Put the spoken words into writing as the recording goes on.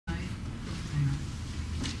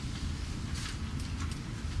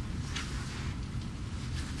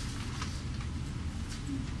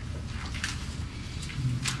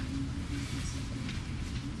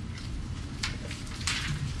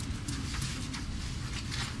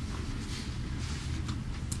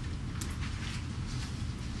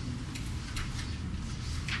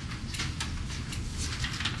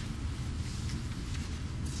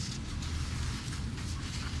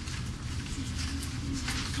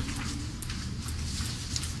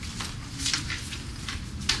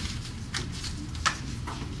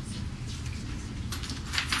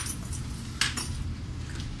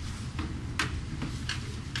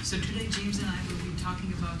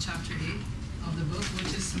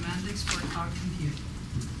cloud computing.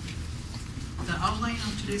 The outline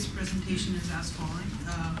of today's presentation is as following.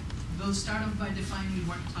 We'll start off by defining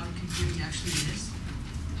what cloud computing actually is.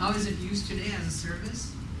 How is it used today as a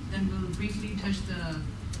service? Then we'll briefly touch the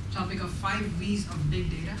topic of 5 V's of big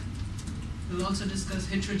data. We'll also discuss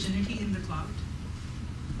heterogeneity in the cloud,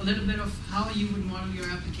 a little bit of how you would model your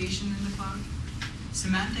application in the cloud,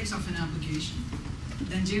 semantics of an application.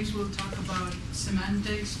 Then James will talk about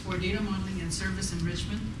semantics for data modeling and service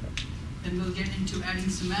enrichment. Then we'll get into adding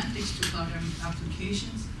semantics to cloud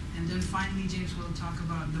applications. And then finally, James will talk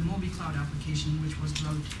about the Moby Cloud application, which was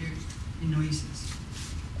developed here in Oasis.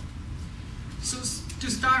 So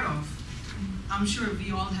to start off, I'm sure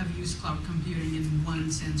we all have used cloud computing in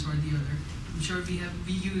one sense or the other. I'm sure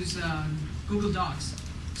we use Google Docs.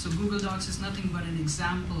 So Google Docs is nothing but an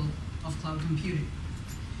example of cloud computing.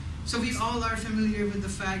 So we all are familiar with the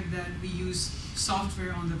fact that we use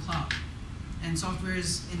software on the cloud. And software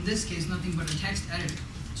is, in this case, nothing but a text editor,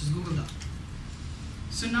 which is Google Docs.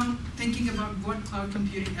 So now thinking about what cloud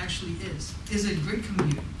computing actually is it grid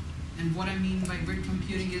computing? And what I mean by grid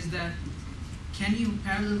computing is that can you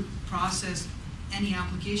parallel process any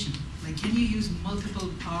application? Like, can you use multiple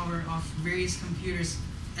power of various computers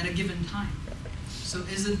at a given time? So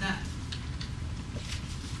is it that?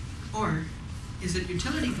 Or is it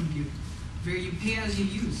utility computing, where you pay as you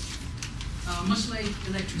use, much like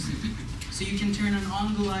electricity? So you can turn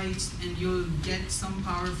on the lights and you'll get some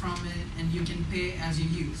power from it and you can pay as you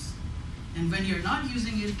use. And when you're not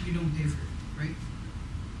using it, you don't pay for it, right?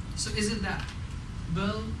 So is it that?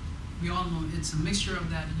 Well, we all know it's a mixture of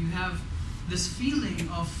that. You have this feeling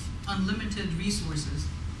of unlimited resources,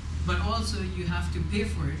 but also you have to pay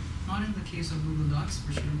for it. Not in the case of Google Docs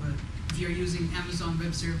for sure, but if you're using Amazon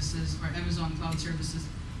Web Services or Amazon Cloud Services,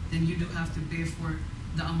 then you do have to pay for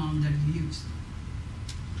the amount that you use.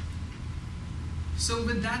 So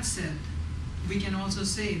with that said, we can also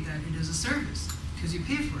say that it is a service because you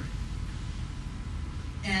pay for it.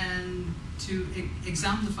 And to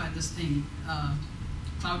exemplify this thing,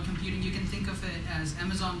 cloud computing, you can think of it as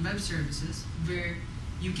Amazon Web Services, where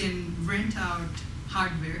you can rent out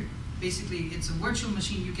hardware. Basically, it's a virtual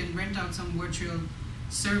machine. You can rent out some virtual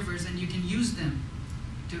servers and you can use them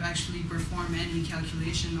to actually perform any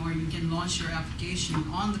calculation, or you can launch your application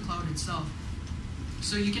on the cloud itself.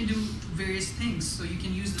 So you can do various things. So you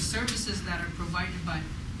can use the services that are provided by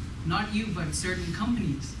not you, but certain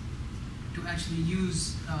companies to actually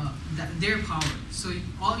use their power. So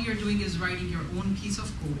all you're doing is writing your own piece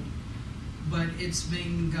of code, but it's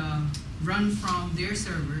being run from their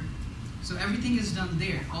server. So everything is done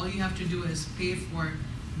there. All you have to do is pay for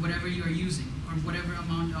whatever you're using or whatever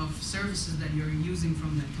amount of services that you're using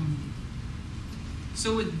from that company.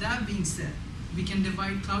 So with that being said, we can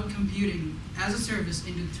divide cloud computing as a service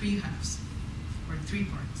into 3 halves, or 3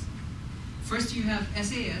 parts. First, you have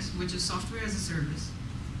SAS, which is software as a service,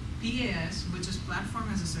 PaaS, which is platform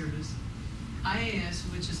as a service, IaaS,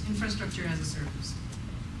 which is infrastructure as a service.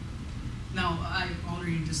 Now, I've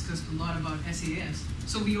already discussed a lot about SAS,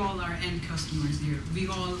 so we all are end customers here. We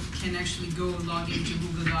all can actually go log into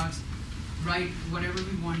Google Docs, write whatever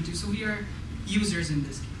we want to, so we are users in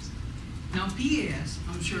this case. Now, PaaS,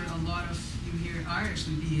 I'm sure a lot of you here are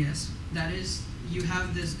actually PaaS. That is, you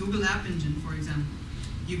have this Google App Engine, for example.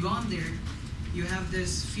 You go on there, you have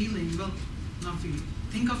this feeling, well, not feeling.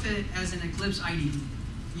 Think of it as an Eclipse IDE.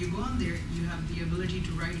 You go on there, you have the ability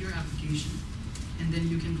to write your application, and then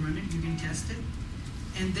you can run it, you can test it.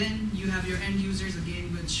 And then you have your end users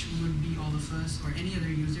again, which would be all of us or any other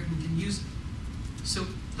user who can use it. So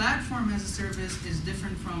platform as a service is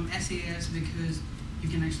different from SAS because you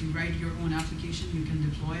can actually write your own application, you can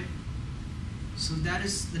deploy it. So that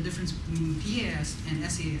is the difference between PaaS and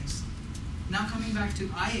SAS. Now coming back to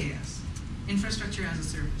IaaS, infrastructure as a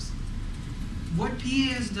service. What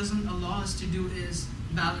PaaS doesn't allow us to do is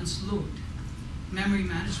balance load, memory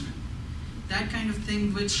management, that kind of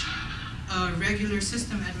thing which a regular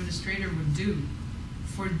system administrator would do.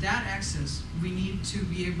 For that access, we need to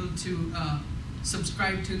be able to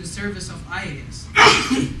subscribe to the service of IaaS.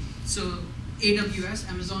 So AWS,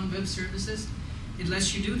 Amazon Web Services, it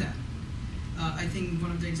lets you do that. I think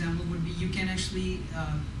one of the examples would be you can actually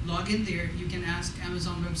log in there, you can ask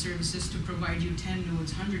Amazon Web Services to provide you 10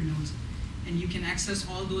 nodes, 100 nodes, and you can access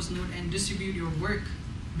all those nodes and distribute your work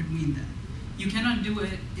between them. You cannot do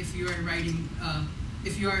it if you are writing,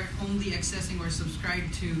 if you are only accessing or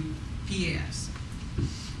subscribed to PaaS.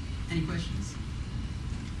 Any questions?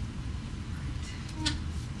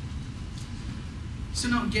 So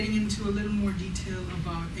now getting into a little more detail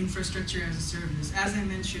about infrastructure as a service. As I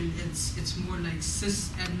mentioned, it's more like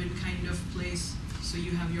sysadmin kind of place. So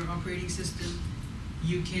you have your operating system,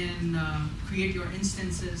 You can create your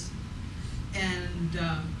instances. And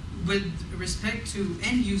with respect to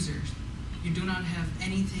end users, you do not have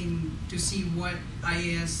anything to see what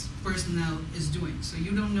IAS personnel is doing. So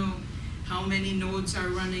you don't know how many nodes are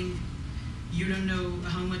running. You don't know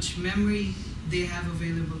how much memory they have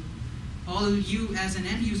available. All you as an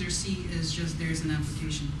end user see is just there's an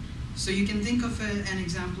application. So you can think of an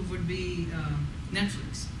example would be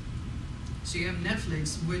Netflix. So you have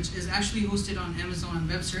Netflix, which is actually hosted on Amazon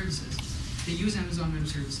Web Services. They use Amazon Web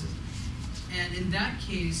Services. And in that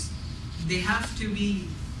case, they have to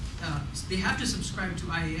subscribe to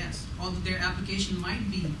IAS. Although their application might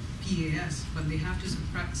be PAS, but they have to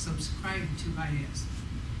subscribe to IAS.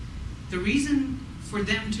 The reason for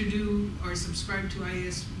them to do or subscribe to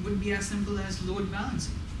IAS would be as simple as load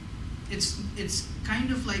balancing. It's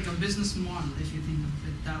kind of like a business model if you think of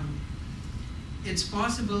it that way. It's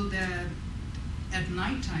possible that at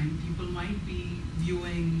nighttime people might be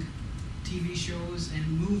viewing TV shows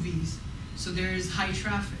and movies, so there is high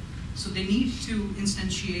traffic. So they need to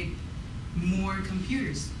instantiate more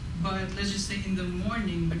computers. But let's just say in the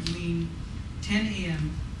morning between 10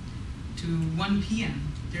 a.m. to 1 p.m.,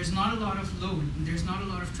 there's not a lot of load, and there's not a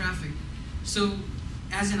lot of traffic. So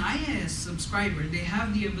as an IAS subscriber, they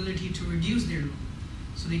have the ability to reduce their load,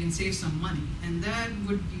 so they can save some money. And that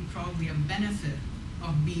would be probably a benefit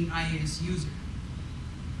of being IAS user.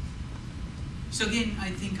 So again,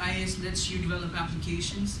 I think IAS lets you develop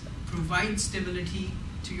applications, provide stability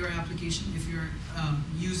to your application if you're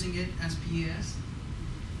using it as PAS.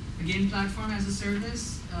 Again, platform as a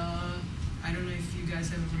service. I don't know if you guys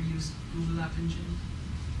have ever used Google App Engine.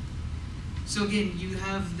 So again, you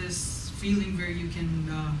have this feeling where you can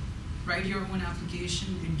write your own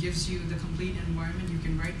application. It gives you the complete environment. You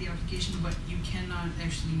can write the application, but you cannot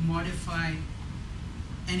actually modify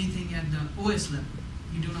anything at the OS level.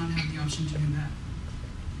 You do not have the option to do that.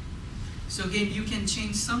 So again, you can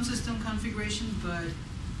change some system configuration, but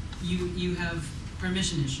you have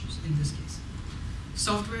permission issues in this case.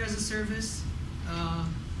 Software as a service, I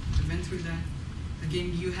went through that.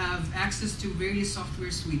 Again, you have access to various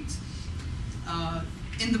software suites.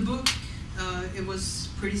 In the book, it was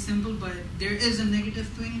pretty simple, but there is a negative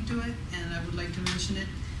thing to it, and I would like to mention it.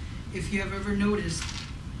 If you have ever noticed,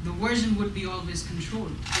 the version would be always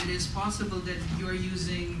controlled. It is possible that you are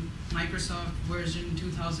using Microsoft version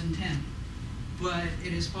 2010, but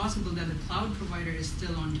it is possible that the cloud provider is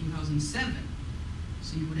still on 2007.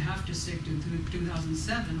 So you would have to stick to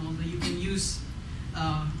 2007, although you can use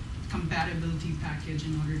compatibility package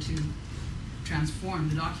in order to transform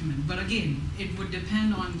the document. But again, it would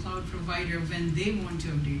depend on cloud provider when they want to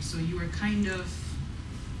update. So you are kind of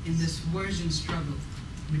in this version struggle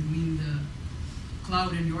between the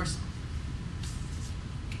cloud and yourself.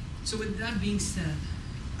 So with that being said,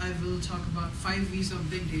 I will talk about 5 V's of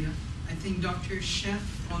big data. I think Dr.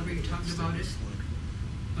 Chef already talked about it,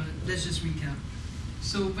 but let's just recap.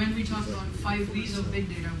 So when we talk about 5 V's of big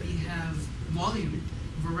data, we have volume,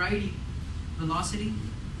 variety, velocity,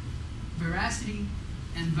 veracity,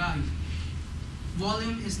 and value.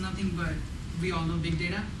 Volume is nothing but, we all know big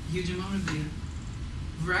data, huge amount of data.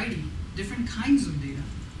 Variety, different kinds of data.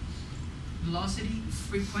 Velocity,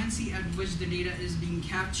 frequency at which the data is being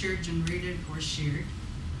captured, generated, or shared.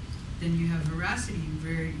 Then you have veracity,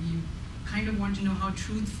 where you kind of want to know how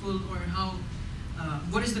truthful or how,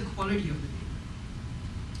 what is the quality of the data.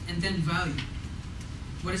 And then value.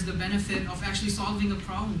 What is the benefit of actually solving a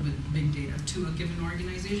problem with big data to a given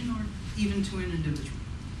organization or even to an individual?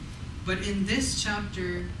 But in this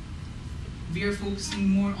chapter, we are focusing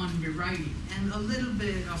more on variety and a little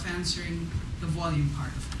bit of answering the volume part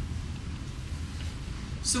of it.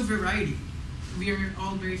 So variety, we are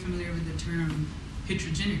all very familiar with the term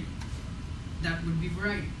heterogeneity. That would be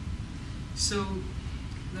variety. So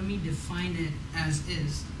let me define it as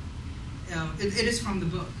is. It is from the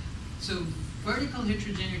book. So vertical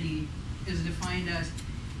heterogeneity is defined as,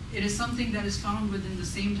 it is something that is found within the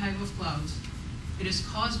same type of clouds. It is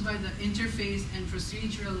caused by the interface and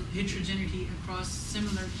procedural heterogeneity across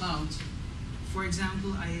similar clouds. For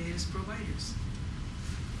example, IaaS providers.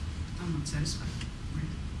 I'm not satisfied. Right?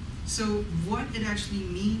 So what it actually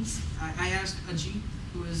means, I asked Ajit,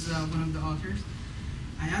 who is one of the authors,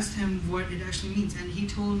 I asked him what it actually means, and he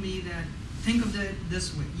told me that, think of it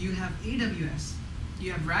this way. You have AWS,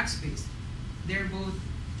 you have Rackspace. They're both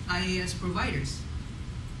IaaS providers.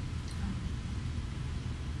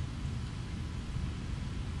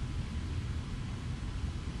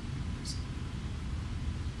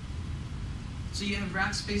 So you have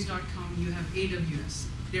Rackspace.com, you have AWS.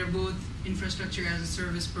 They're both infrastructure as a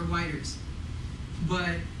service providers.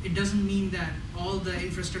 but it doesn't mean that all the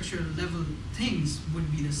infrastructure level things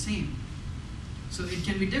would be the same. So it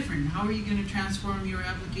can be different. How are you going to transform your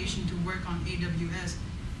application to work on AWS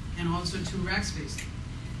and also to Rackspace?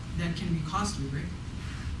 That can be costly, right?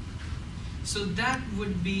 So that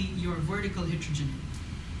would be your vertical heterogeneity.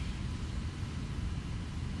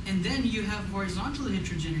 And then you have horizontal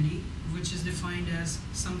heterogeneity, which is defined as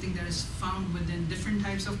something that is found within different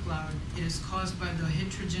types of cloud. It is caused by the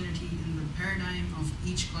heterogeneity in the paradigm of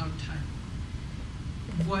each cloud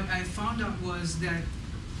type. What I found out was that,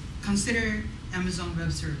 consider Amazon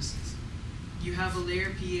Web Services. You have a layer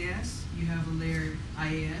PAS, you have a layer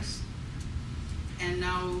IAS, and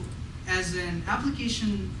now as an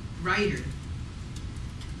application writer,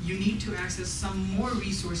 you need to access some more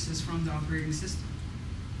resources from the operating system.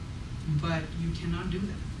 But you cannot do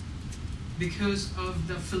that because of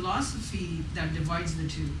the philosophy that divides the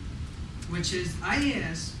two, which is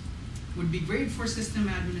IAS would be great for system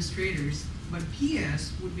administrators, but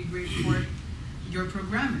PS would be great for your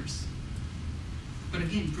programmers. But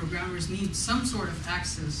again, programmers need some sort of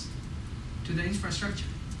access to the infrastructure.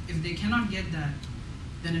 If they cannot get that,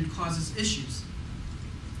 then it causes issues.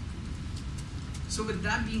 So with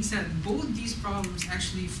that being said, both these problems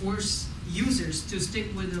actually force users to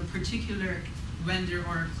stick with a particular vendor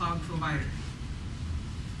or a cloud provider.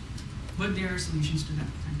 But there are solutions to that,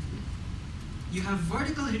 thankfully. You have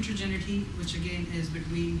vertical heterogeneity, which again is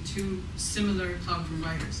between two similar cloud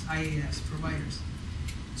providers, IaaS providers.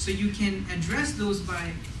 So you can address those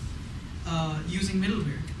by using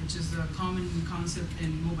middleware, which is a common concept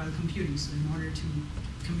in mobile computing. So in order to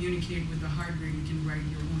communicate with the hardware, you can write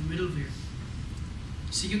your own middleware.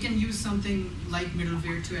 So you can use something like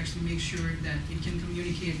middleware to actually make sure that it can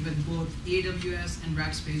communicate with both AWS and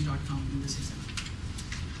Rackspace.com in this example.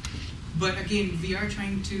 But again, we are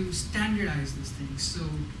trying to standardize these things. So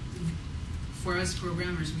for us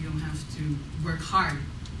programmers, we don't have to work hard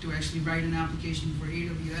to actually write an application for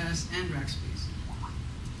AWS and Rackspace.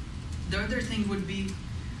 The other thing would be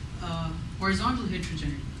horizontal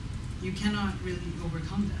heterogeneity. You cannot really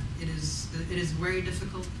overcome that. It is very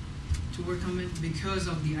difficult to overcome it because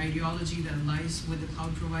of the ideology that lies with the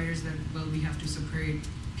cloud providers that, well, we have to separate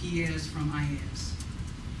PAS from IAS.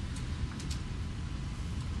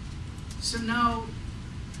 So now,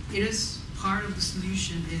 it is part of the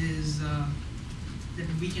solution is that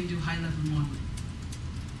we can do high-level modeling.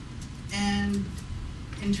 And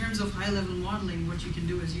in terms of high-level modeling, what you can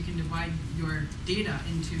do is you can divide your data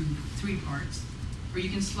into 3 parts, or you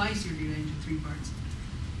can slice your data into 3 parts,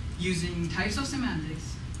 using types of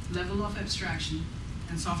semantics, level of abstraction,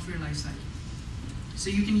 and software lifecycle. So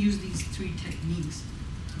you can use these 3 techniques,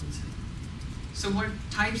 I would say. So what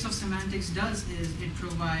types of semantics does is it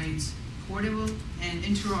provides portable and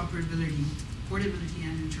interoperability, portability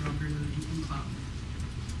and interoperability in cloud.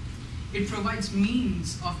 It provides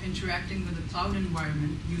means of interacting with the cloud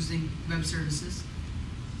environment using web services.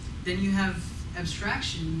 Then you have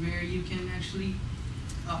abstraction, where you can actually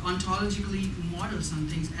ontologically model some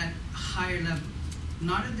things at a higher level.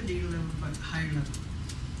 Not at the data level, but higher level.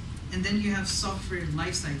 And then you have software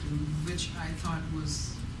lifecycle, which I thought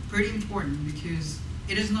was pretty important because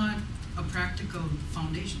it is not a practical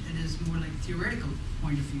foundation. It is more like theoretical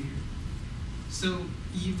point of view here. So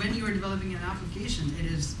when you are developing an application,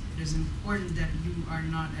 it is important that you are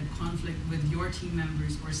not at conflict with your team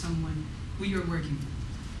members or someone who you're working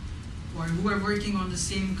with, or who are working on the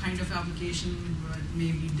same kind of application but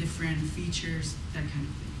maybe different features, that kind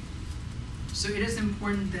of thing. So it is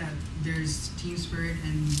important that there's team spirit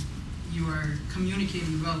and you are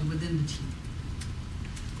communicating well within the team.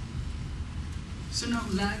 So now,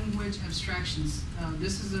 language abstractions.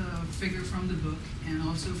 This is a figure from the book and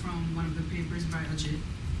also from one of the papers by Ajit.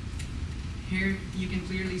 Here you can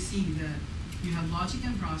clearly see that you have logic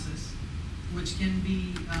and process, which can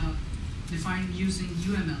be defined using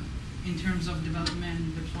UML in terms of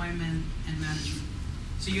development, deployment, and management.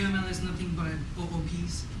 So UML is nothing but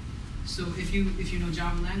OOPs. So if you know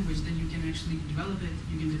Java language, then you can actually develop it,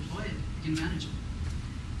 you can deploy it, you can manage it.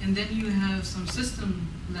 And then you have some system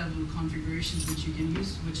level configurations which you can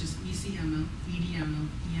use, which is ECML, EDML,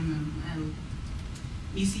 EMML.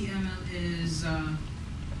 ECML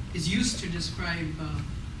is used to describe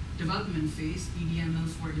development phase, EDML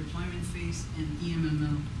for deployment phase, and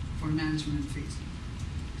EMML for management phase.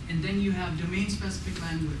 And then you have domain-specific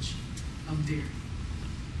language up there.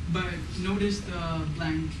 But notice the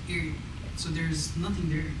blank area. So there's nothing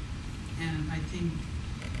there. And I think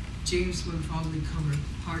James will probably cover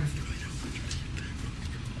part of it.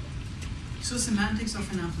 So semantics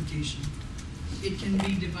of an application. It can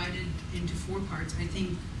be divided into 4 parts. I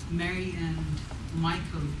think Mary and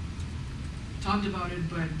Michael talked about it,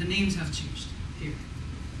 but the names have changed here.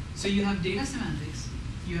 So you have data semantics,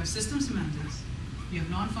 you have system semantics, you have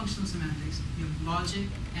non-functional semantics, you have logic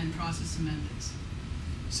and process semantics.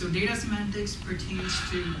 So data semantics pertains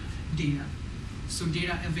to data. So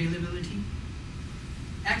data availability,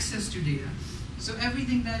 access to data. So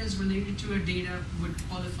everything that is related to a data would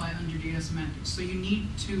qualify under data semantics. So you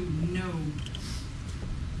need to know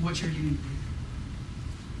what you're dealing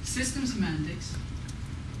with. System semantics,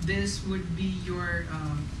 this would be your,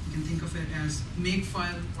 you can think of it as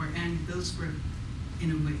makefile or and build script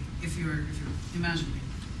in a way, if you're imagining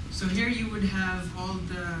it. So here you would have all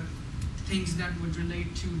the things that would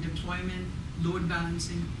relate to deployment, load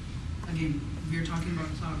balancing. Again, we're talking about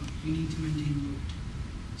cloud, you need to maintain load.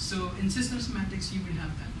 So in system semantics, you would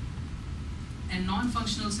have that. And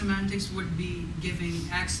non-functional semantics would be giving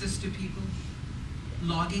access to people,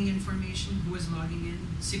 logging information, who is logging in,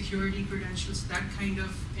 security credentials, that kind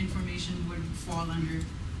of information would fall under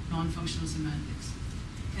non-functional semantics.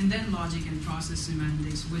 And then logic and process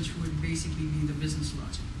semantics, which would basically be the business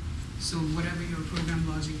logic. So whatever your program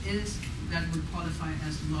logic is, that would qualify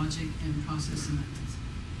as logic and process semantics.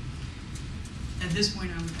 At this point,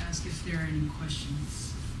 I would ask if there are any questions.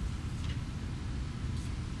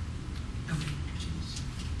 Okay.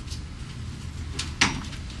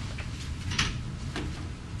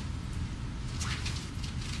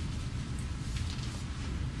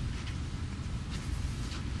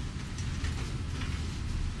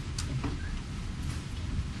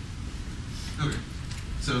 Okay,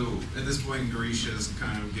 so at this point, Garish has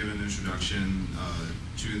kind of given an introduction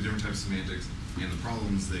to the different types of semantics and the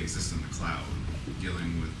problems that exist in the cloud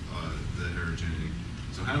dealing with the heterogeneity.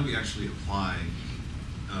 So how do we actually apply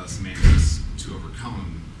semantics to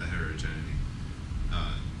overcome the heterogeneity?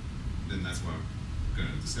 Then that's what I'm going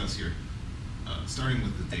to discuss here, starting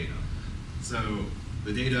with the data. So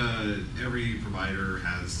the data, every provider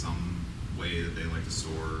has some way that they like to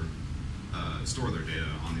store their data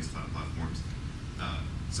on these cloud platforms,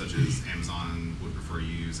 such as Amazon would prefer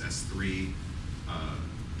you use S3,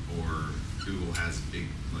 or Google has big,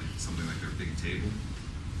 like something like their big table.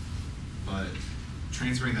 But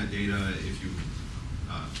transferring that data, if you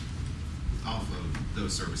off of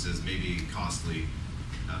those services, may be costly.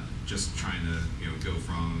 Just trying to go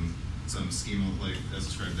from some schema, like as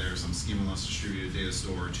described there, some schema-less distributed data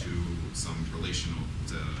store to some traditional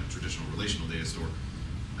relational data store.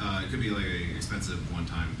 It could be like an expensive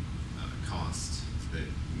one-time cost that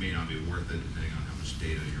may not be worth it depending on how much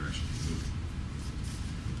data you're actually moving.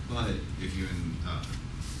 But if you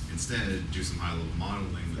instead do some high-level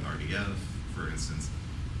modeling with RDF, for instance,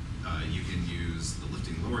 you can use the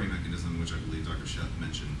lifting lowering mechanism, which I believe Dr. Sheth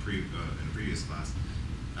mentioned in a previous class,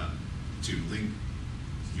 to link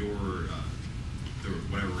your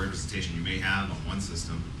whatever representation you may have on one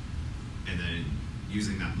system, and then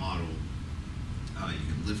using that model,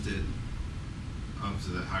 you can lift it up to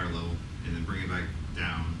that higher level, and then bring it back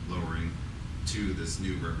down, lowering to this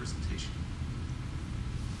new representation.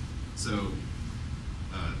 So,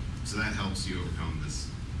 so that helps you overcome this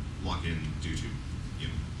lock-in due to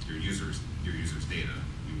your user's data.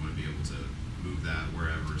 You want to be able to move that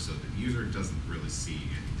wherever, so the user doesn't really see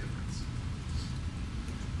any difference.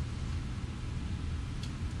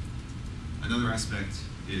 Another aspect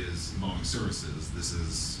is involving services. This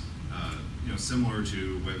is similar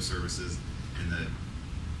to web services in that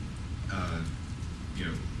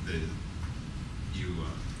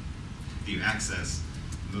you access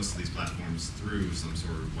most of these platforms through some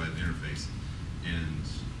sort of web interface, and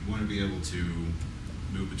you want to be able to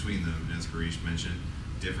move between them. And as Garish mentioned,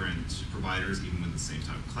 different providers, even with the same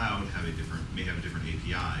type of cloud, may have a different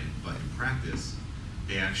API, but in practice,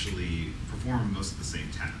 they actually perform most of the same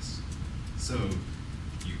tasks. So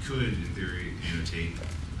you could, in theory, annotate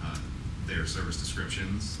their service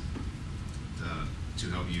descriptions to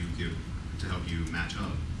help you match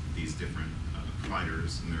up these different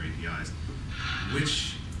providers and their APIs,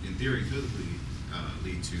 which in theory could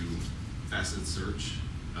lead to faceted search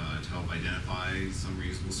to help identify some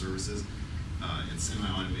reusable services, and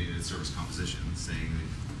semi-automated service composition, saying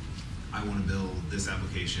that I want to build this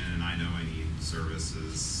application and I know I need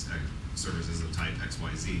services of type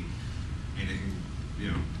XYZ, and it can,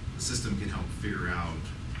 the system can help figure out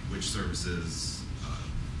which services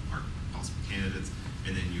are possible candidates,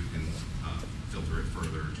 and then you can filter it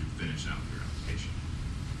further to finish out your application.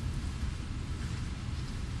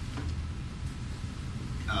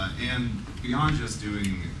 And beyond just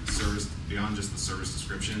the service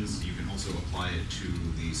descriptions, you can also apply it to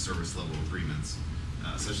the service level agreements,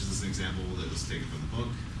 such as this example that was taken from the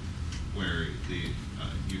book, where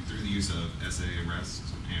through the use of SA REST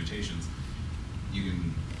annotations, you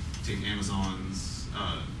can take Amazon's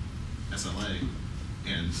SLA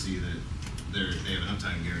and see that they have an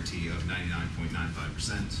uptime guarantee of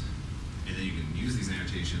 99.95%, and then you can use these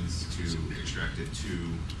annotations to extract it to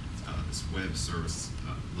this web service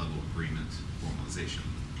level agreement formalization.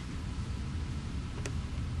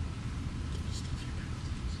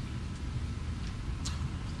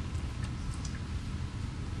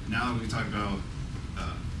 Now we talk about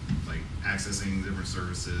like accessing different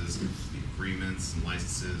services, the agreements and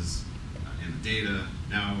licenses, and the data.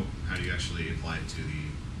 Now, how do you actually apply it to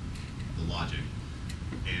the logic?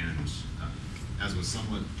 And as was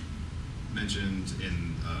somewhat mentioned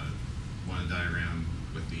in one diagram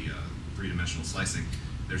with the three-dimensional slicing,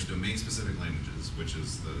 there's domain-specific languages, which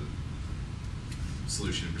is the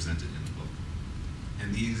solution presented in the book.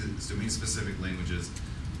 And these domain-specific languages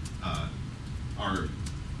are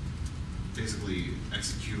basically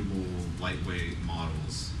executable, lightweight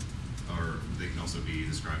models, or they can also be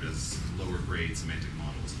described as lower grade semantic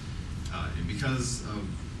models. And because of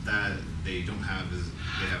that, they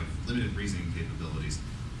have limited reasoning capabilities,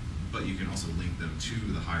 but you can also link them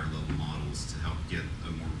to the higher level models to help get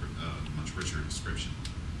a much richer description.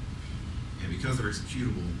 And because they're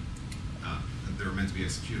executable, they're meant to be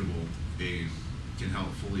executable, they can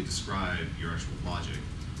help fully describe your actual logic.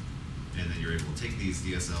 And then you're able to take these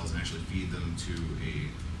DSLs and actually feed them to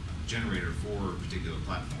a generator for particular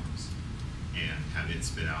platforms and have it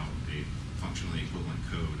spit out a functionally equivalent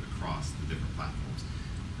code across the different platforms.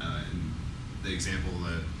 And the example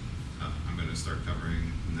that I'm going to start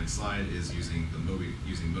covering in the next slide is using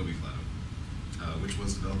MobiCloud, which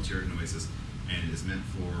was developed here at Oasis and is meant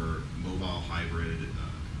for mobile hybrid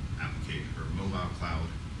mobile cloud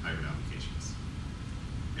hybrid applications.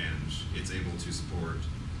 And it's able to support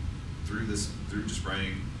through just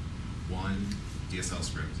writing one DSL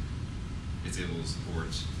script, it's able to support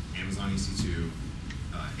Amazon EC2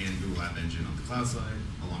 and Google App Engine on the cloud side,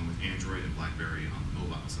 along with Android and BlackBerry on the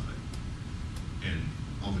mobile side. And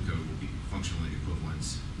all the code will be functionally equivalent,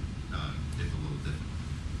 if a little different.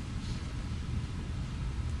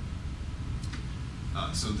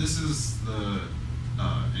 So this is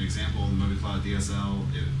an example of the MobiCloud DSL,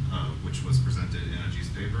 which was presented in Ajit's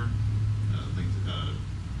paper, linked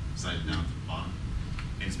cited down at the bottom.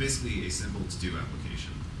 And it's basically a simple to-do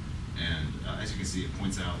application. And as you can see, it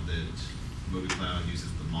points out that MobiCloud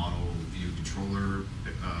uses the model view controller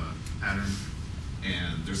pattern.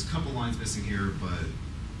 And there's a couple lines missing here, but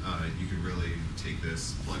you could really take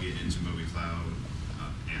this, plug it into MobiCloud,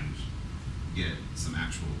 and get some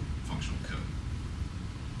actual functional code,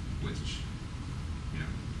 which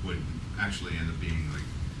would actually end up being like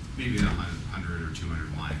maybe 100 or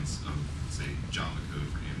 200 lines of, say, Java code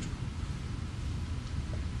for Android.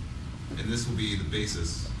 And this will be the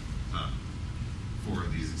basis for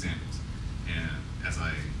these examples. And as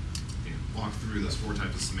I walk through those 4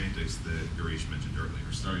 types of semantics that Garish mentioned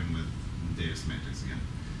earlier, starting with data semantics again.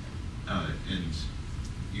 And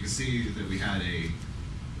you can see that we had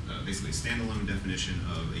basically a standalone definition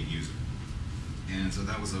of a user. And so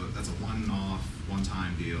that's a one-off,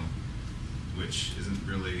 one-time deal, which isn't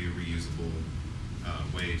really a reusable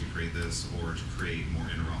way to create this or to create more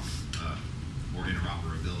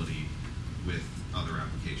interoperability with other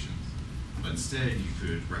applications. But instead, you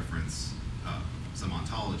could reference some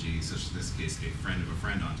ontology, such as in this case, a friend of a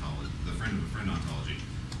friend ontology, the friend of a friend ontology,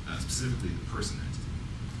 specifically the person entity,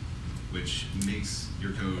 which makes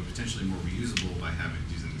your code potentially more reusable by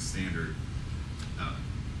using the standard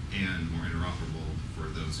and more interoperable for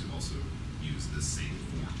those who also use this same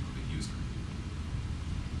form of a user.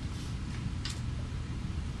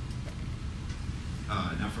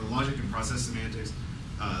 Now for logic and process semantics,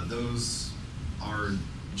 those are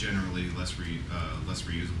generally less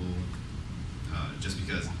reusable, just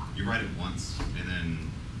because you write it once and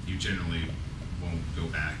then you generally won't go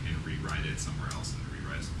back and rewrite it somewhere else and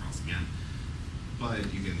rewrite it somewhere else again.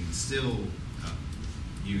 But you can still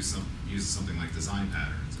use something like design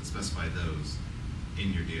patterns and specify those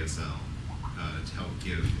in your DSL to help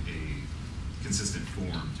give a consistent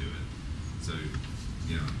form to it. So,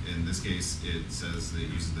 in this case, it says that it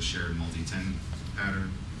uses the shared multi-tenant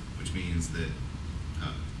pattern, which means that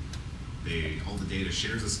all the data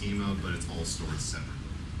shares a schema, but it's all stored separately.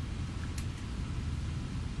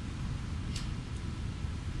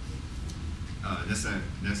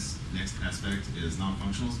 Next aspect is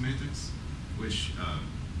non-functional semantics, which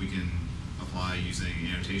we can apply using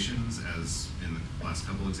annotations, as in the last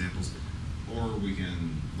couple examples, or we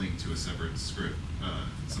can link to a separate script,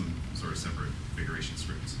 some sort of separate configuration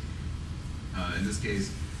script. In this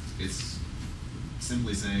case, it's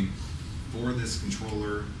simply saying, for this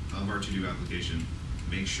controller of our to-do application,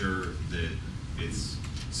 make sure that it's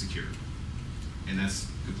secure. And that's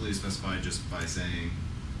completely specified just by saying,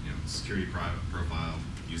 security profile,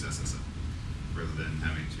 use SSL, rather than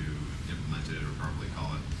having to implement it or properly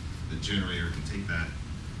call it. The generator can take that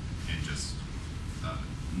and just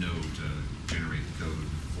know to generate the code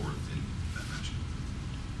for it in that fashion.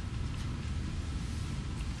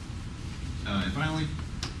 And finally,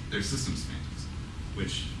 there's system semantics,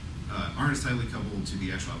 which aren't as tightly coupled to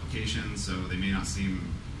the actual application, so they may not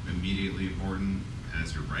seem immediately important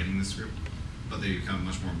as you're writing the script, but they become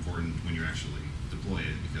much more important when you actually deploy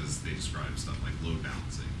it, because they describe stuff like load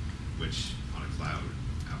balancing, which on a cloud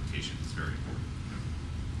application is very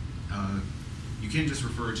important. You can just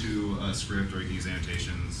refer to a script, or you can use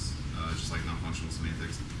annotations, just like non-functional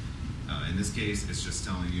semantics. In this case, it's just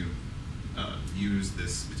telling you use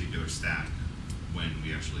this particular stack when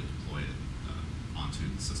we actually deploy it onto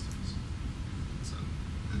the systems. So,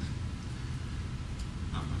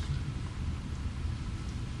 not much.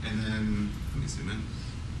 And then, let me zoom in.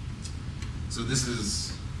 So this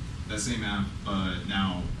is that same app, but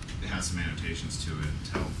now it has some annotations to it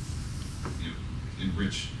to help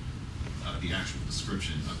enrich the actual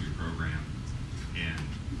description of your program and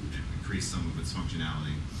increase some of its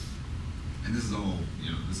functionality. And this is all,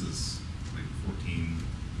 this is like 14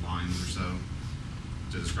 lines or so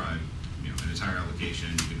to describe, an entire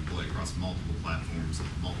application. You can deploy across multiple platforms,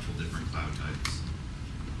 multiple different cloud types.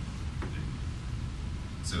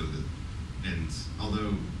 And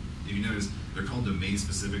although, if you notice, they're called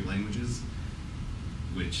domain-specific languages,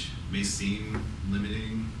 which may seem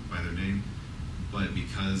limiting by their name, but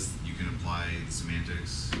because you can apply the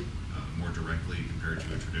semantics more directly compared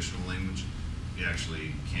to a traditional language, it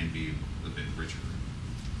actually can be a bit richer.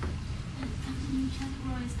 And can you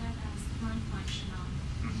categorize that as non-functional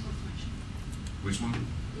or functional? Which one?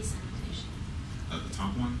 This annotation. The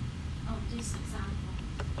top one? Oh, this example.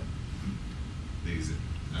 These.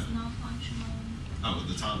 It's non-functional. Oh,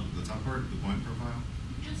 the top part, the point profile.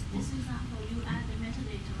 Just this example, you add the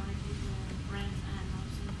metadata like with the brand and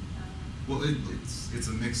also. Well, it's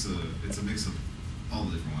a mix of all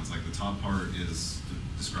the different ones. Like the top part is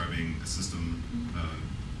describing a system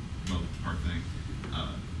level part thing.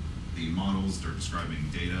 The models are describing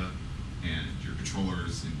data, and your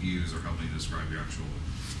controllers and views are helping to describe your actual.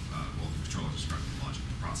 The controllers describe the logic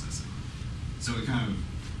and processing. So it kind of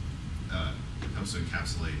helps to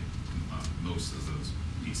encapsulate most of those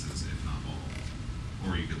pieces, if not all.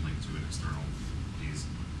 Or you could link to an external piece,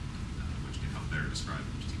 which can help better describe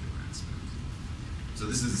a particular aspect. So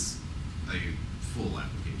this is a full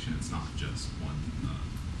application. It's not just one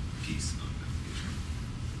piece of application.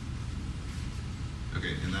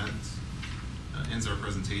 Okay, and that ends our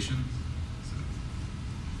presentation.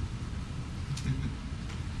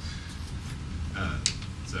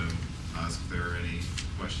 So I'll ask if there are any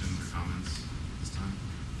questions or comments this time.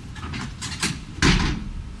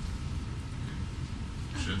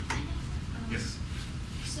 Sure. Yes.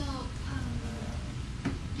 So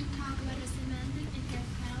you talk about the semantic in the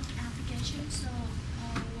cloud application. So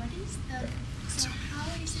how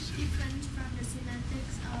is it different from the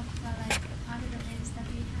semantics of like other domains that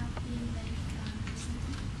we have been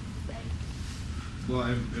recently? Well,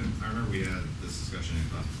 I remember we had this discussion in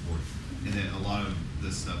class before, and that a lot of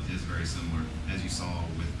this stuff is very similar, as you saw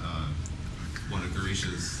with one of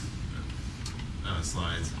Garisha's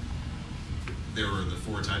slides. There were the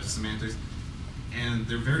 4 types of semantics, and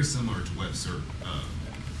they're very similar to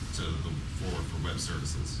to the 4 for web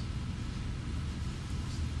services.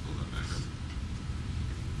 Pull that back up.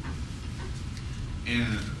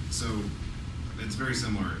 And so it's very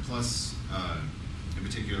similar. Plus, in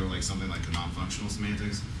particular, like something like the non-functional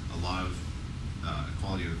semantics, a lot of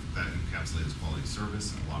quality of that encapsulated as quality of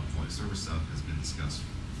service, and a lot of quality of service stuff has been discussed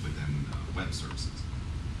within web services.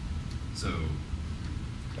 So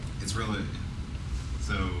it's really,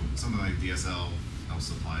 something like DSL helps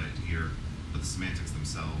apply it here, but the semantics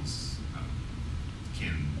themselves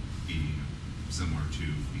can be similar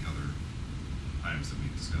to the other items that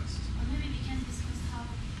we've discussed. Or maybe we can discuss how,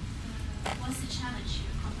 what's the challenge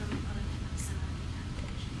here compared with other kind of semantic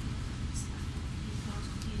applications? What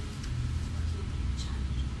will be the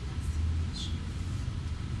challenge with that situation?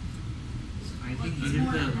 So I think What's here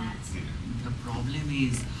more than that? the problem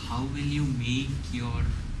is how will you make your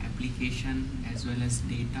application as well as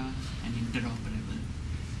data and interoperable.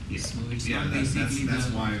 Yeah. So it's Yeah, not that's basically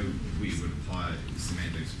why we would apply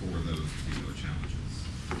semantics for those particular challenges.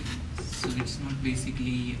 So it's not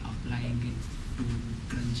basically applying it to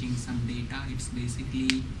crunching some data. It's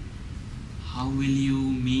basically how will you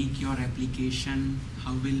make your application,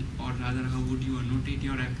 how would you annotate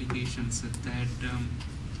your application so that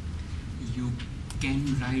you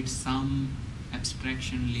can write some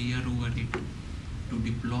abstraction layer over it to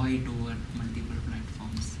deploy it over multiple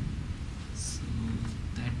platforms. So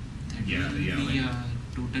that Yeah, will yeah, be like- a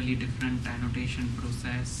totally different annotation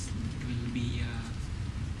process. It will be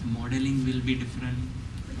the modeling will be different.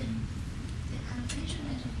 But the annotation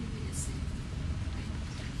method will be the same, right?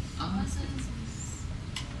 Uh, Also, is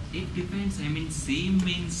It depends. I mean, same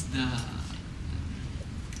means the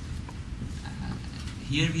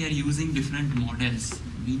here we are using different models.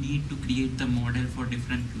 We need to create the model for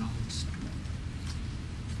different clouds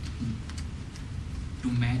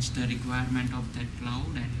to match the requirement of that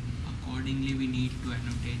cloud, and accordingly we need to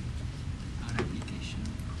annotate our application.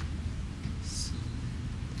 So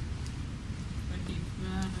But if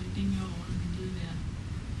you are writing your own middleware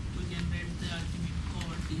to generate the ultimate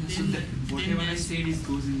code, yeah, so then, that then whatever I there's- said is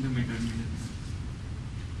goes in the middleware.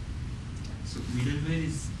 So middleware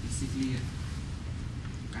is basically a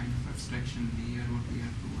kind of abstraction layer what we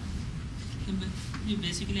are providing. but you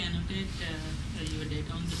basically annotate your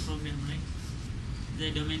data on the program, right? The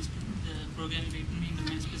program written in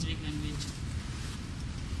domain-specific language,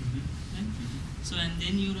 right? So and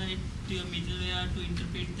then you write to your middleware to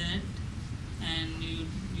interpret that, and you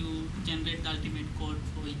generate the ultimate code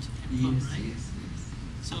for each platform, Yes, right? yes, yes.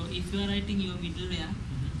 So if you are writing your middleware,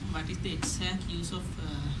 what is the exact use of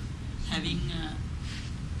having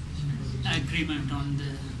agreement on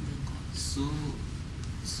the code? So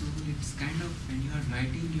it's kind of when you are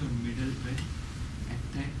writing your middleware, at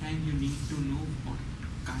that time you need to know what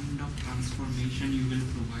kind of transformation you will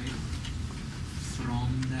provide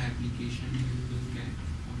from the application you will get,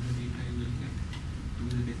 or the data you will get to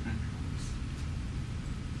the different clouds.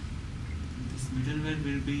 This middleware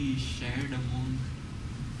will be shared among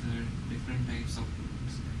the different types of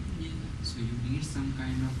clouds. Yeah. So you need some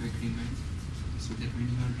kind of agreement so that when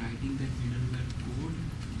you are writing that middleware code,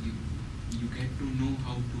 you get to know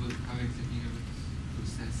how exactly you have to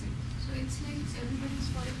process it. so it's like everybody's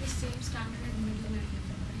following the same standard and middleware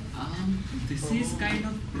level, right? This is kind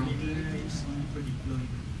of Middleware is only for deploying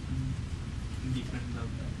in different cloud.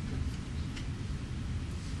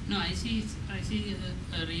 No, I see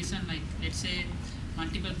a reason, like let's say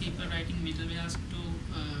multiple people writing middlewares to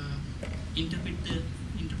interpret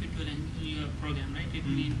your program, right?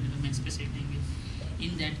 Written in domain specific language.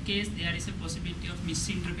 In that case, there is a possibility of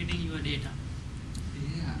misinterpreting your data,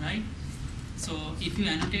 yeah. right? So if you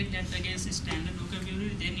annotate that against standard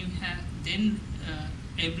vocabulary, then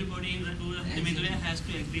everybody who the middleware has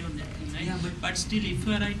to agree on that thing, right? Yeah, but still, if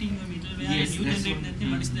you are writing a middleware Yes, and you that's generate what- that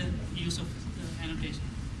thing, what is the use of annotation?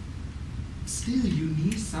 Still, you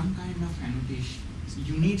need some kind of annotation.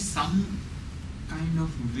 You need some kind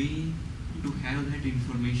of way to have that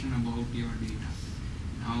information about your data.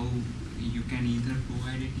 Now, you can either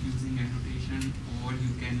provide it using annotation, or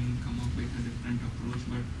you can come up with a different approach,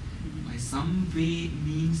 but by some way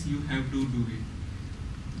means you have to do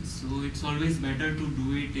it. So it's always better to do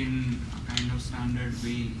it in a kind of standard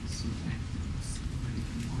way, so that somebody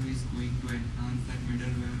can always going to enhance that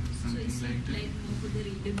middleware or something so it's like that. like more for the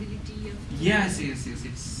readability of the Yes,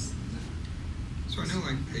 it's So I know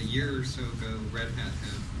like a year or so ago, Red Hat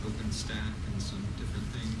had OpenStack and some different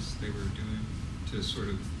things they were doing to sort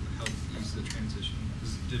of help ease the transition.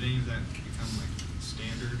 Did any of that become like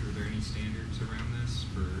standard? Are there any standards around this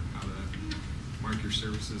for how to mark your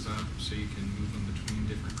services up so you can move them between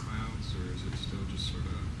different clouds, or is it still just sort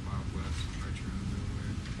of Wild West, write your own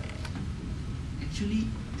middleware? actually,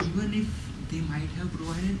 even if they might have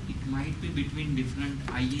provided, it might be between different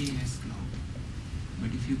IaaS cloud.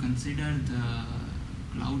 But if you consider the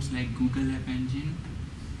clouds like Google App Engine,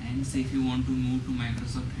 and say if you want to move to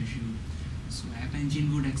Microsoft Azure, so App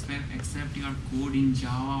Engine would accept your code in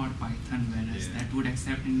Java or Python, whereas Yeah. that would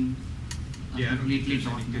accept in a Yeah, I don't think completely there's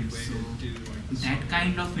any good .NET. way So to do like the that solid-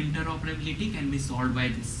 kind of interoperability can be solved by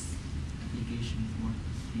this application, what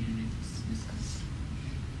we discussed.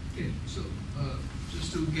 Okay, so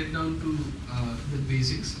just to get down to the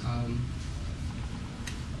basics,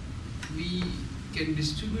 we can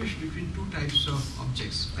distinguish between two types of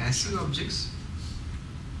objects. Passive objects,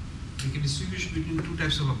 we can distinguish between two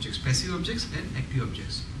types of objects, passive objects and active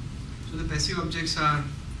objects. So the passive objects are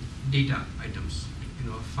data items,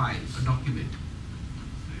 a file, a document.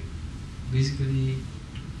 Right? Basically,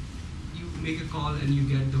 you make a call and you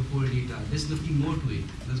get the whole data. There's nothing more to it.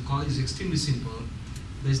 The call is extremely simple.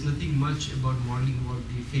 There's nothing much about modeling about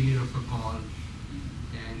the failure of a call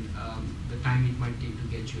and the time it might take to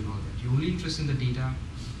get you and all that. You're only interested in the data.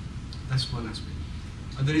 That's one aspect.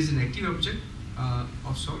 Other is an active object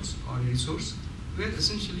of sorts or a resource, where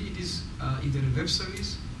essentially it is either a web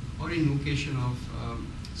service or invocation of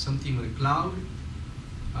something on a cloud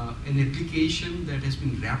an application that has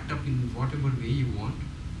been wrapped up in whatever way you want.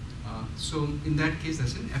 So in that case,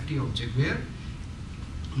 that's an FT object where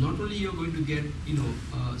not only you're going to get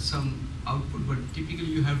some output, but typically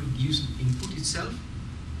you have to give some input itself,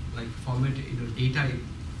 like format data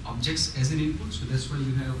objects as an input. So that's why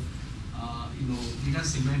you have data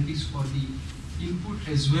semantics for the input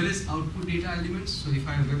as well as output data elements. So if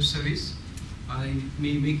I have web service, I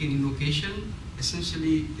may make an invocation.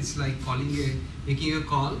 Essentially, it's like making a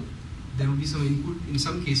call. There will be some input in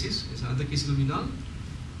some cases. In other cases, it will be null.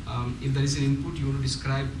 If there is an input, you want to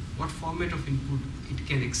describe what format of input it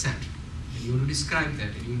can accept, and you want to describe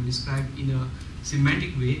that, and you want to describe in a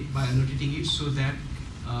semantic way by annotating it so that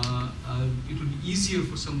it will be easier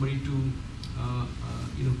for somebody to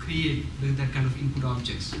create that kind of input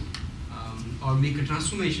objects, or make a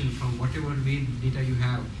transformation from whatever way data you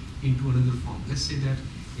have into another form. Let's say that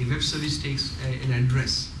a web service takes an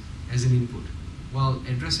address as an input. Well,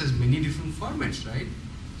 address has many different formats, right?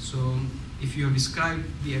 So if you have described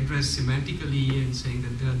the address semantically and saying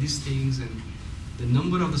that there are these things and the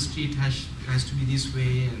number of the street has to be this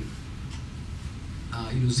way,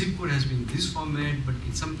 and zip code has been this format, but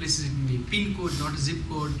in some places it may be pin code, not a zip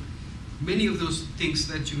code, many of those things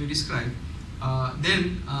that you may describe.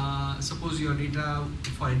 Then suppose your data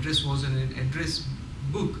for address was an address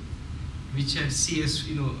book which had CS,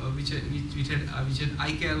 which had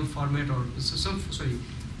ICAL format, or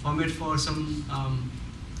format for some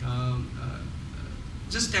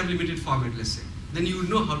just tab limited format, let's say. Then you would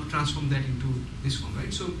know how to transform that into this form,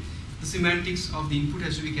 right? So the semantics of the input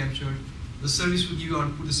has to be captured. The service will give you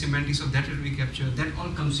output. The semantics of that has to be captured. That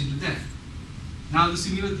all comes into that. Now the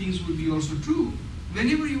similar things would be also true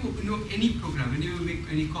whenever you any program, whenever you make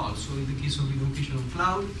any call. So in the case of invocation of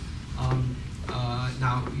cloud,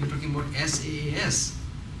 now you're talking about SaaS,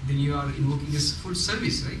 then you are invoking this full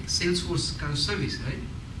service, right? Salesforce kind of service, right?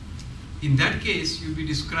 In that case, you'll be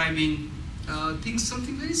describing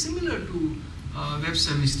something very similar to web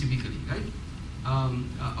service typically, right?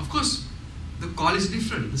 Of course, the call is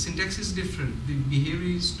different, the syntax is different, the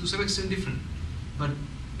behavior is to some extent different, but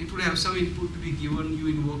it would have some input to be given, you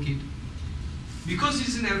invoke it. Because it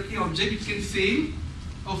is an empty object, it can fail.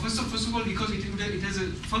 First of all, because it has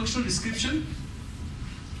a functional description.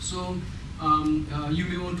 So you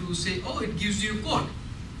may want to say, oh, it gives you a code.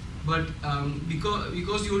 But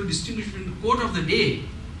because you want to distinguish between quote of the day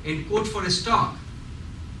and quote for a stock,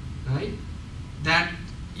 right? That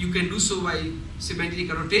you can do so by semantic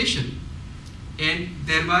annotation, and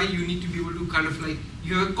thereby you need to be able to kind of like,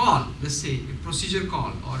 you have a call, let's say a procedure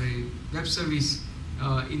call or a web service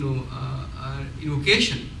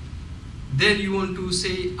invocation. Then you want to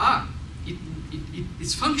say,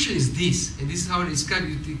 its function is this, and this is how I describe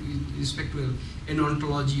it with respect to an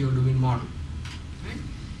ontology or domain model. Right?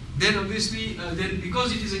 Then obviously, then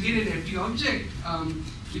because it is again an empty object,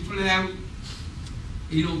 it will have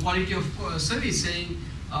quality of service saying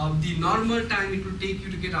the normal time it will take you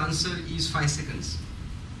to get answer is 5 seconds,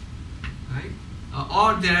 right?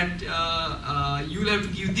 Or that you will have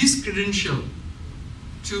to give this credential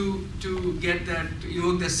to get that, to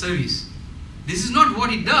invoke that service. This is not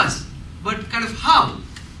what it does, but kind of how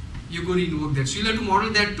you're going to invoke that. So you'll have to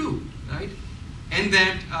model that too, right? And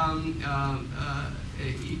that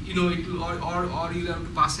it will, or you'll have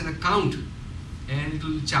to pass an account, and it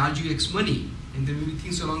will charge you X money, and there will be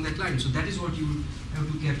things along that line. So that is what you have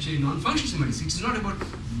to capture in non-functional semantics. It's not about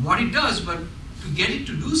what it does, but to get it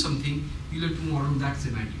to do something, you'll have to model that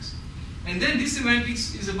semantics. And then this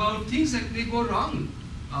semantics is about things that may go wrong.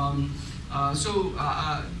 In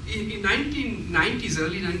 1990s,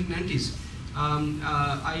 early 1990s,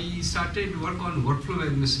 I started work on workflow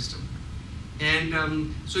management system. And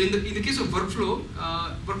so in the case of workflow,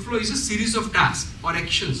 workflow is a series of tasks or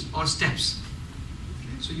actions or steps.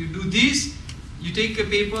 Okay? So you do this, you take a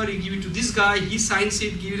paper, you give it to this guy, he signs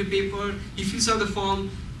it, give it a paper, he fills out the form,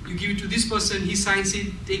 you give it to this person, he signs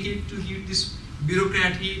it, take it to give this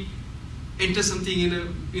bureaucrat, he enter something in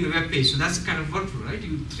a web page. So that's the kind of workflow, right?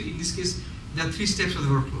 In this case, there are 3 steps of the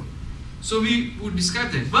workflow. So we would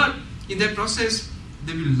describe that. But in that process,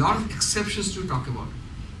 there will be a lot of exceptions to talk about.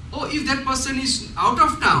 Oh, if that person is out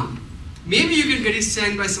of town, maybe you can get it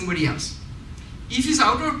signed by somebody else. If he's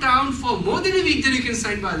out of town for more than a week, then you can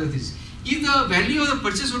sign by other things. If the value of the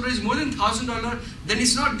purchase order is more than $1,000, then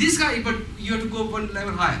it's not this guy, but you have to go one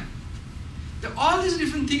level higher. There are all these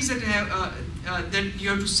different things that that you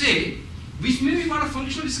have to say, which may be part of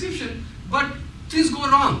functional description, but things go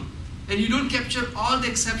wrong, and you don't capture all the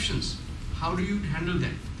exceptions. How do you handle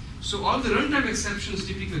that? So all the runtime exceptions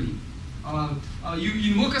typically,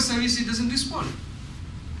 you invoke a service, it doesn't respond.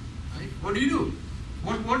 Right? What do you do?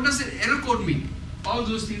 What does an error code mean? all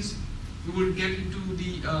those things we would get into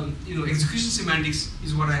the execution semantics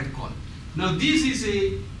is what I call. Now this is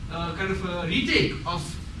a kind of a retake of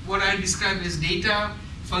what I described as data,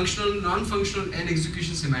 functional, non-functional, and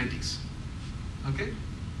execution semantics. Okay,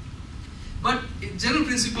 but general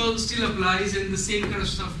principle still applies, and the same kind of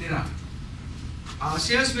stuff there are.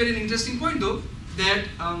 Shares made an interesting point though, that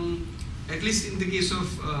at least in the case of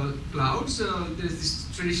clouds, there's this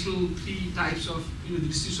traditional three types of, the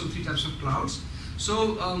distribution of three types of clouds.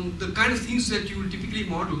 So the kind of things that you will typically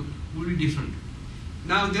model will be different.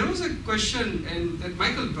 Now there was a question and that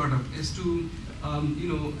Michael brought up as to,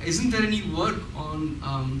 isn't there any work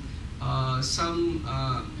on some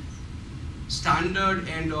standard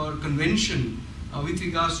and or convention with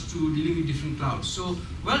regards to dealing with different clouds? So,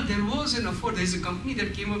 well, there was an effort. There's a company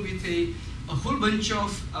that came up with a whole bunch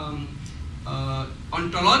of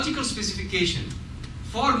ontological specification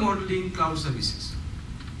for modeling cloud services,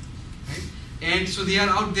 right? And so they are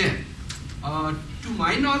out there. To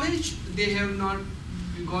my knowledge, they have not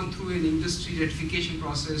gone through an industry ratification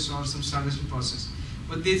process or some standardization process.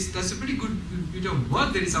 But that's a pretty good bit of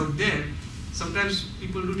work that is out there. Sometimes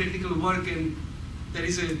people do technical work, and there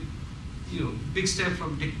is a big step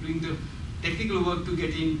from doing the technical work to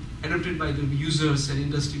getting adopted by the users and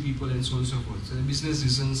industry people and so on and so forth. So business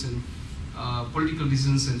reasons and political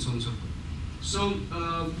reasons and so on and so forth. So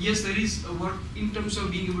yes, there is a work in terms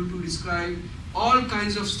of being able to describe all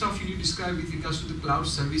kinds of stuff you need to describe with regards to the cloud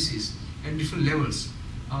services at different levels.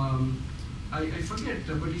 I forget,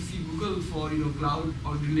 but if you Google for cloud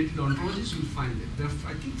or related ontologies, you'll find it. There are,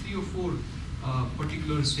 I think, 3 or 4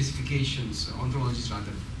 particular specifications, ontologies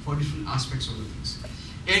rather, for different aspects of the things.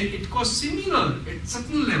 And it was similar at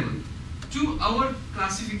certain level to our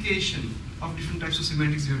classification of different types of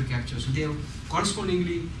semantics we have to capture. So they have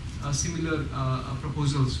correspondingly similar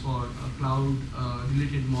proposals for cloud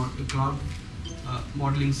related cloud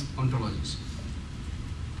modeling ontologies.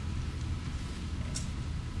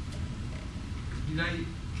 Did I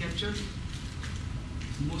capture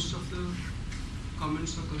most of the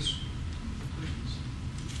comments or questions?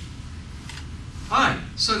 All right.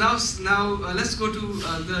 So now let's go to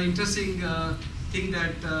the interesting thing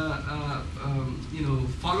that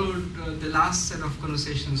followed the last set of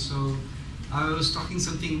conversations. So I was talking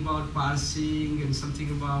something about parsing and something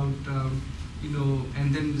about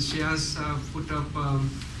and then Shreyas put up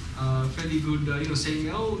fairly good saying,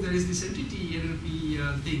 oh, there is this entity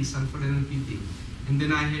NLP thing, Stanford NLP thing, and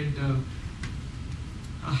then I had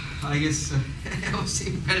I guess I was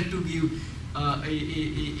saying well to give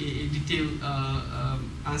a detailed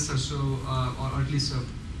answer, so or at least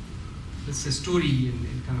let's say story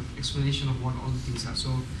and kind of explanation of what all the things are. So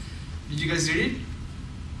did you guys read it?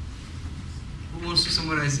 Who wants to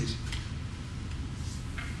summarize it?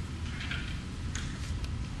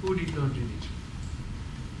 Who did not read it?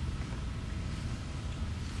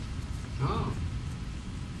 Oh,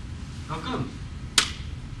 how come?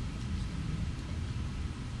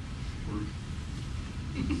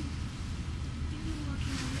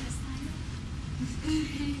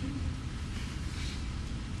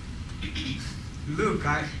 Look,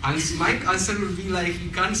 my answer would be like, you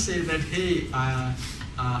can't say that, hey,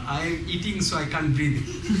 I'm eating so I can't breathe.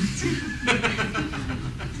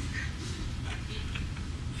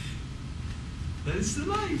 That is the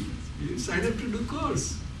life. You sign up to do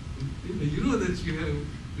course. You know that you have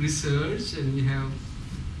research and you have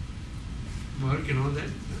work and all that.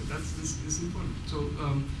 That's important. So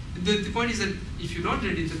the point is that if you're not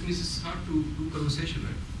ready, that means it's hard to do conversation,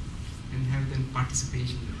 right? And have then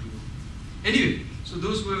participation. Anyway, so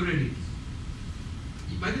those who are ready.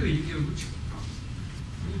 By the way, you gave a good shot.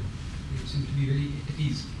 You seem to be very at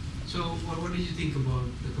ease. So what did you think about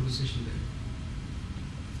the conversation there?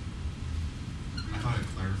 I thought it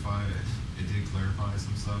clarified. It did clarify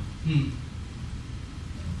some stuff.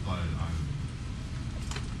 But I'm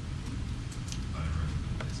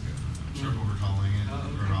sure what we're calling it.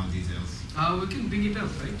 We're on details. We can bring it up,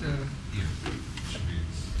 right? Yeah. Should be.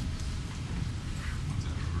 What's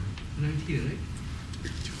that over? Right here, right?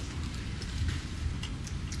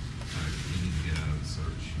 You need to get out of the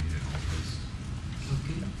search. You need it all post.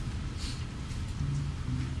 Okay.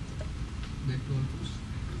 Back to our post.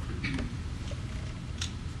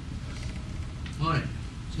 All right.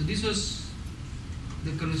 So this was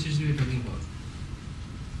the conversation we were talking about.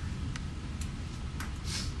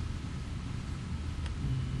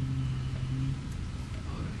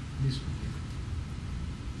 This one here.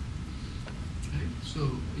 Right. So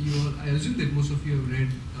you all, I assume that most of you have read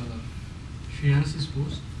Shreyas's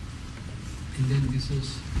post, and then this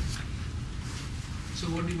is. So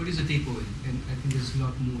what is the takeaway? And I think there's a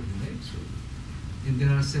lot more, right? So, and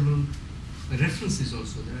there are several The reference is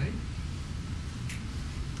also there, right?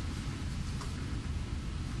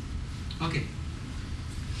 Okay.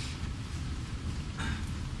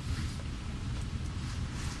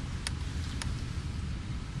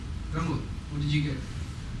 Ramon, what did you get?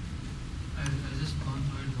 I just gone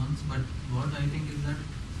through it once, but what I think is that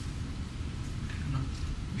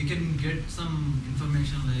we can get some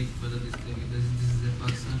information like whether this is a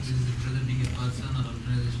person, this is representing a person or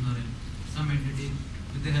organization or some entity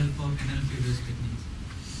with the help of NLP based techniques,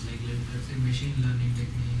 like let's say machine learning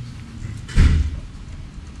techniques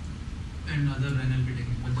and other NLP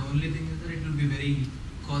techniques. But the only thing is that it will be very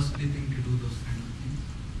costly thing to do those kind of things.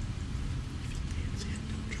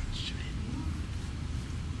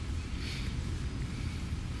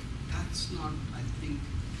 That's not, I think,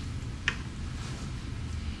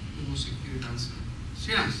 the most accurate answer.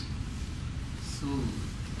 Yes. So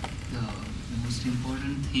the most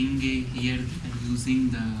important thing here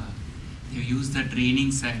they use the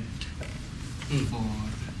training set for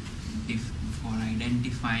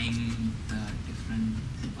identifying the different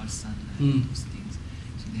person and those things.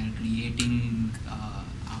 So they are creating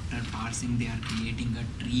after parsing they are creating a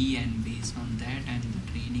tree, and based on that and the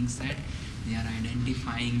training set they are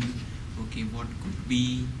identifying what could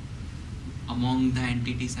be among the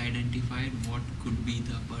entities identified, what could be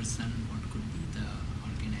the person, what could be the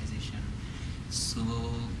organization. So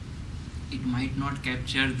it might not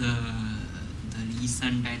capture the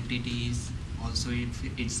recent entities. Also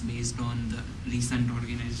it's based on the recent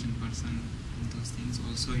organization person and those things.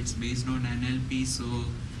 Also it's based on NLP, so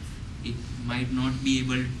it might not be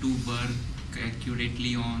able to work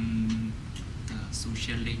accurately on the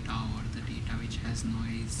social data or the data which has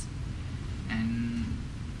noise. And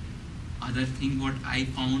other thing what I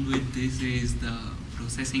found with this is the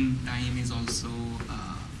processing time is also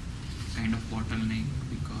kind of bottleneck,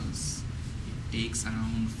 because it takes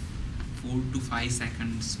around 4 to 5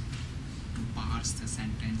 seconds to parse the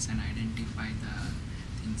sentence and identify the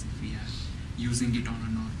things if we are using it on a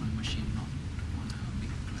normal machine, not on a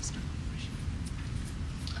big cluster of machine.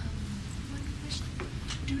 One question.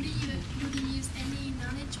 Do they use any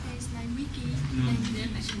knowledge base like wiki? No.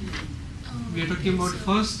 We are talking about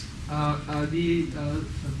first the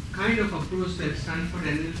kind of approach that Stanford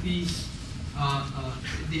NLP,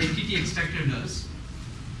 the entity extractor does,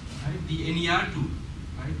 right? The NER tool,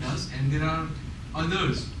 right, does, and there are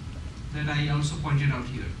others that I also pointed out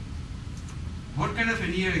here. What kind of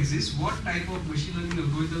NER exists? What type of machine learning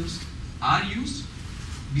algorithms are used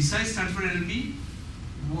besides Stanford NLP?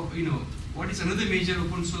 What is another major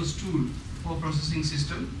open source tool for processing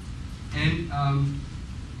system? And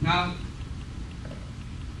now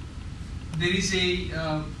there is a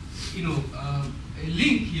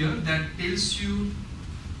link here that tells you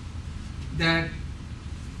that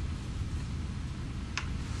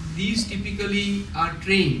these typically are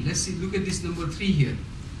trained. Let's see, look at this number 3 here,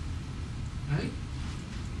 right?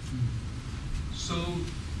 So,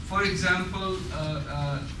 for example,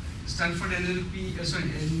 Stanford NLP,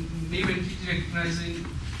 name entity recognizing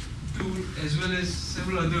tool, as well as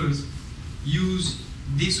several others, use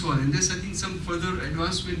this one, and there's I think some further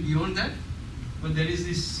advancement beyond that, but there is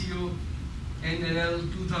this CONLL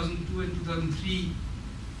 2002 and 2003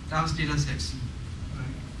 task data sets. Right.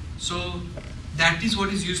 So that is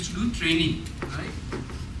what is used to do training. Right?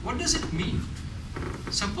 What does it mean?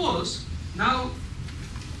 Suppose now,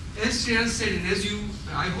 as Shreyas said, and as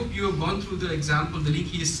I hope you have gone through the example, the link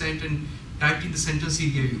he has sent and typed in the sentence he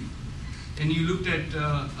gave you, and you looked at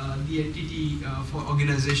the entity for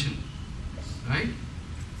organization, right?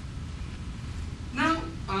 Now,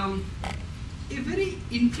 a very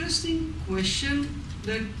interesting question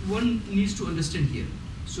that one needs to understand here.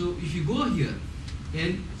 So, if you go here,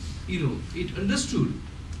 and it understood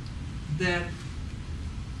that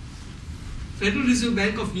Federal Reserve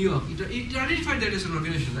Bank of New York, it identified that as an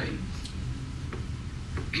organization, right?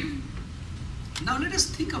 Now let us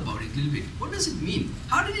think about it a little bit. What does it mean?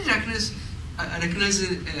 How did it recognize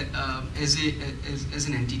as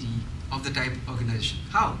an entity of the type organization?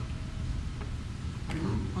 How?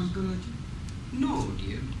 Ontology? No,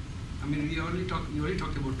 dear. I mean, we already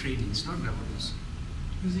talked about training. It's not about this.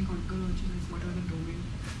 Using ontology, like what are the domain?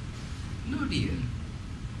 No, dear.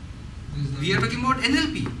 We are talking about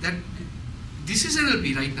NLP. That this is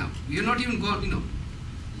NLP right now. We are not even gone.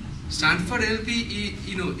 Stanford NLP,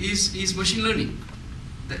 is machine learning.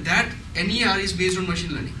 That NER is based on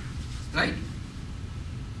machine learning, right?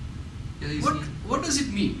 What does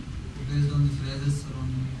it mean? Based on the phrases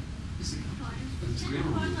surrounding it.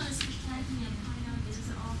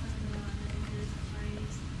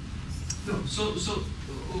 No, so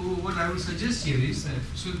what I would suggest here is that,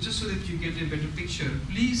 just so that you get a better picture,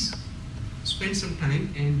 please spend some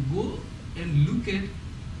time and go and look at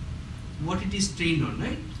what it is trained on,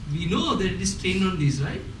 right? We know that it is trained on this,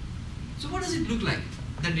 right? So what does it look like,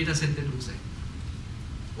 that data set that looks like?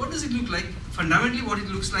 What does it look like? Fundamentally what it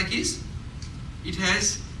looks like is, it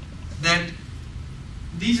has that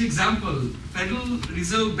these example, Federal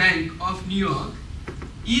Reserve Bank of New York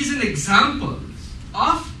is an example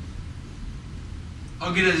of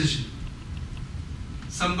organization.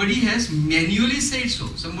 Somebody has manually said so.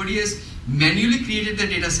 Somebody has manually created the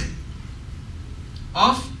data set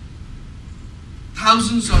of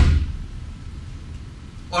thousands of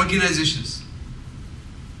organizations,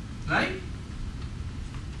 right?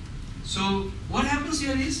 So what happens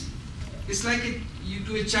here is, it's like you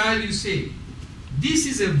to a child you say, this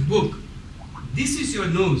is a book, this is your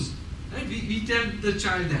nose, right? We tell the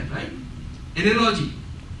child that, right? Analogy,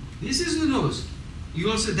 this is the nose.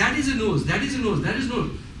 You also, that is a nose, that is a nose, that is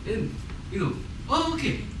nose. And you know, oh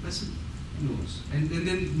okay, that's a nose. And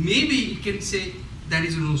then maybe it can say that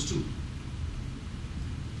is a nose too.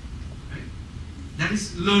 Right? That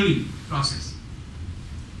is learning process.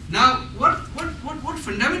 Now what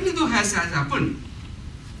fundamentally though has happened,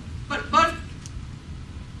 but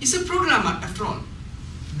it's a program after all.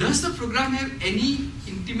 Does the program have any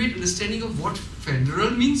intimate understanding of what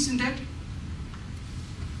federal means in that?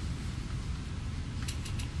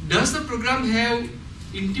 Does the program have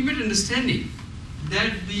intimate understanding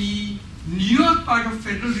that the New York part of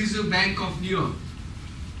Federal Reserve Bank of New York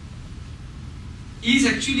is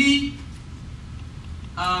actually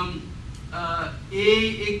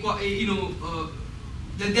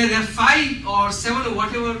that there are 5 or 7 or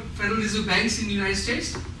whatever Federal Reserve banks in the United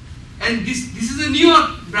States, and this is a New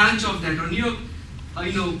York branch of that, or New York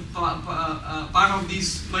part of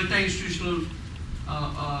this multi-institutional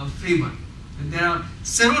framework. And there are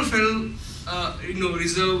several Federal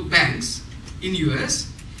Reserve banks in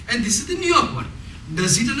US, and this is the New York one.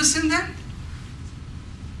 Does it understand that?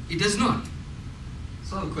 It does not.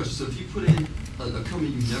 So I have a question. So if you put in a company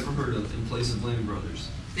you've never heard of in place of Lehman Brothers,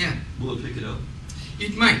 yeah, will it pick it up?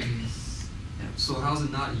 It might. Yeah. So how's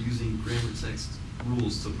it not using grammar text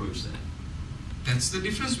rules to approach that? That's the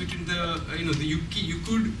difference between the you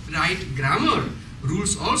could write grammar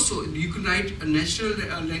rules also. You could write a natural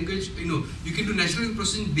language. You can do natural language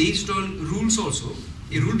processing based on rules also,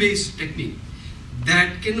 a rule-based technique.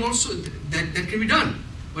 That can also that can be done,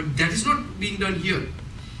 but that is not being done here.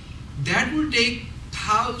 That will take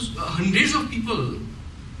hundreds of people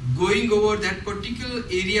going over that particular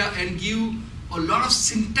area and give a lot of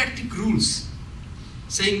syntactic rules,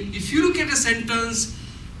 saying if you look at a sentence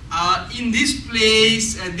in this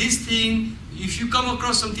place and this thing, if you come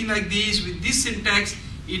across something like this with this syntax,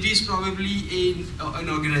 it is probably an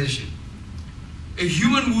organization. A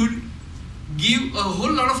human would give a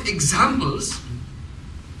whole lot of examples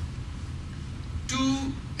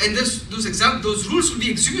and those rules will be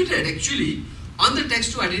executed actually on the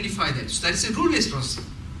text to identify that. So that is a rule-based processing,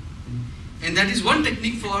 and that is one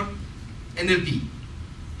technique for NLP.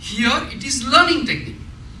 Here it is learning technique,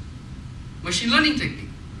 machine learning technique,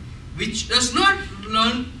 which does not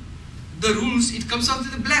learn the rules. It comes out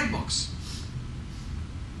with a black box.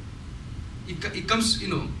 It comes,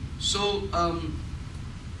 so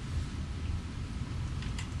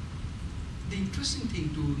the interesting thing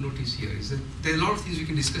to notice here is that there are a lot of things we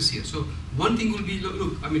can discuss here. So one thing will be,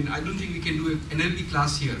 look, I mean, I don't think we can do an NLP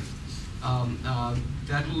class here.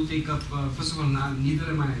 That will take up, first of all,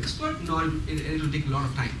 neither am I an expert, nor it will take a lot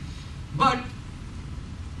of time. But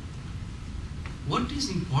what is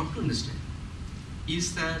important to understand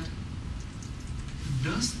is that,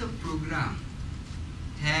 does the program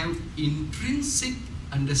have intrinsic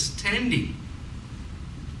understanding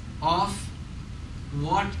of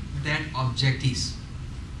what that object is?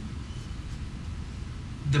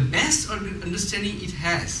 The best understanding it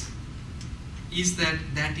has is that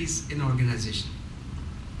that is an organization,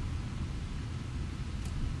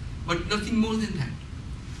 but nothing more than that.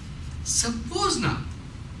 Suppose now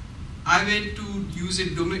I were to use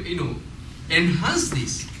a domain, enhance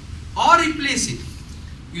this or replace it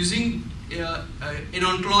using an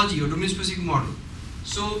ontology or domain-specific model.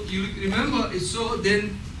 So you remember, so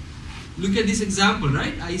then look at this example,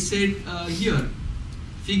 right? I said here,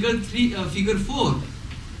 figure 4,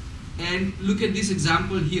 and look at this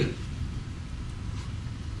example here.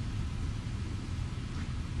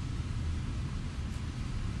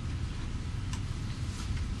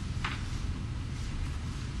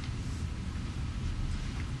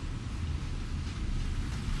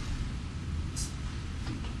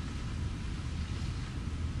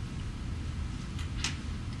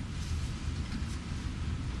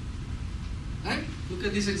 Look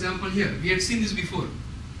at this example here. We had seen this before.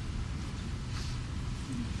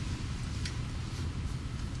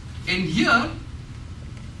 And here,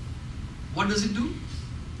 what does it do?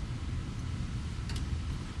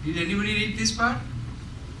 Did anybody read this part?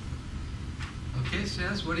 Okay,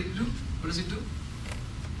 Shreyas, what did it do? What does it do?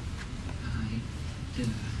 It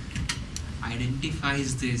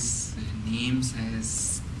identifies these names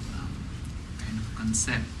as kind of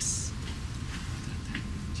concepts rather than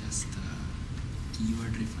just a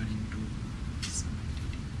keyword referring to some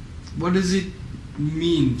entity. What does it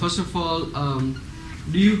mean? First of all,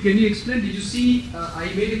 can you explain? Did you see?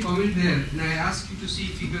 I made a comment there, and I asked you to see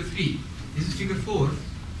figure 3. This is figure 4.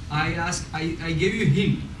 I gave you a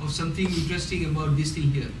hint of something interesting about this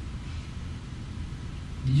thing here.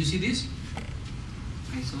 Did you see this?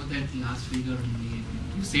 I saw that last figure only.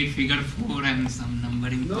 You said figure 4 and some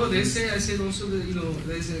numbering. No, I said also that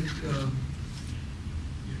there's a.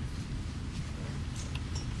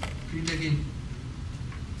 Read again.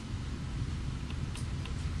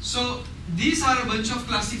 So these are a bunch of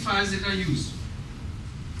classifiers that are used.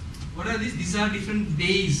 What are these? These are different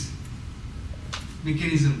Bayes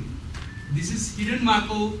mechanism. This is hidden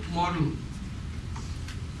Markov model.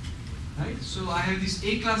 Right? So I have these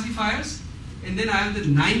 8 classifiers, and then I have the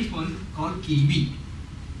 9th one called KB.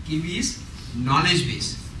 KB is knowledge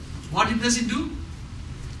base. What does it do?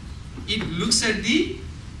 It looks at the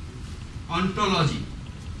ontology.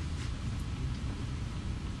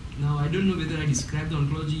 Now I don't know whether I described the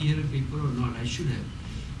ontology here in paper or not. I should have.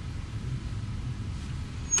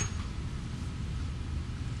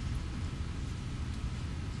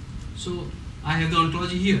 So I have the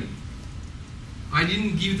ontology here. I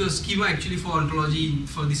didn't give the schema actually for ontology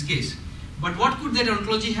for this case. But what could that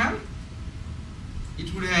ontology have?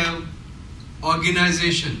 It would have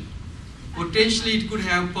organization. Potentially it could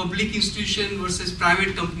have public institution versus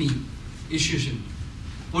private company institution.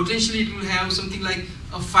 Potentially it will have something like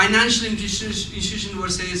a financial institution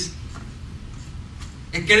versus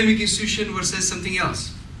academic institution versus something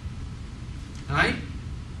else. Right?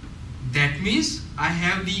 That means I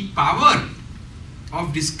have the power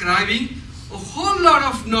of describing a whole lot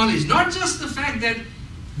of knowledge, not just the fact that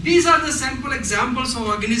these are the sample examples of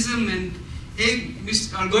organism and hey,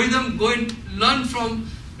 algorithm, go and learn from,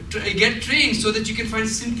 get trained so that you can find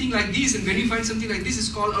something like this, and when you find something like this, it's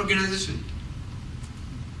called organization.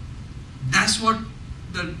 That's what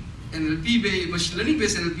the NLP machine learning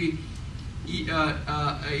based NLP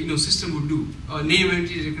system would do, or name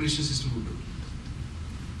entity recognition system would do.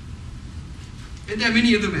 And there are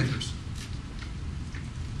many other methods.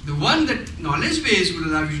 The one that knowledge base will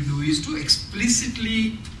allow you to do is to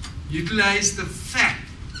explicitly utilize the fact.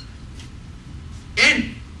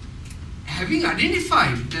 And having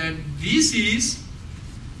identified that this is,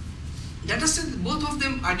 let us say both of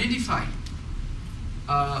them identify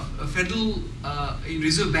a Federal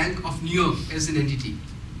Reserve Bank of New York as an entity.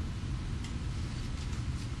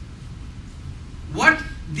 What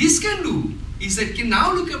this can do is that it can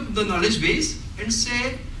now look up the knowledge base and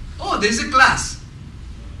say, oh, there is a class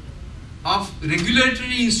of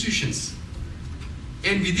regulatory institutions,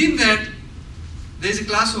 and within that there is a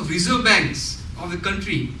class of reserve banks of the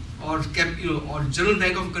country, or or general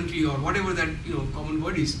bank of the country, or whatever that common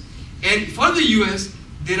word is. And for the US,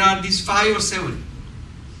 there are these 5 or 7.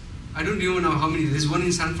 I don't remember now how many. There's one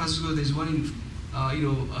in San Francisco. There's one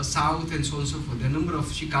in South, and so on and so forth. The number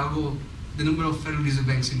of Chicago, the number of Federal Reserve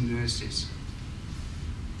banks in the United States.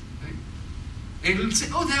 Right? And it will say,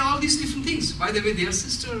 oh, there are all these different things. By the way, they are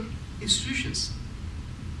sister institutions.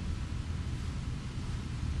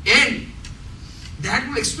 And that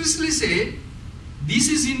will explicitly say, this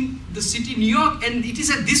is in the city New York, and it is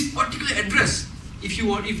at this particular address. If you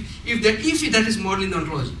want, if that is model in the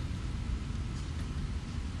ontology.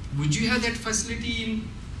 Would you have that facility in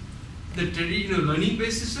the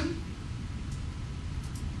learning-based system?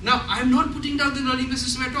 Now, I'm not putting down the learning-based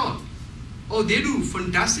system at all. Oh, they do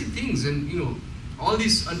fantastic things, and all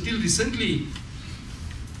this until recently,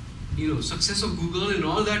 success of Google and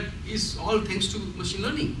all that is all thanks to machine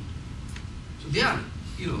learning. So they are,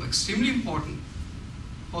 extremely important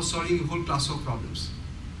for solving a whole class of problems.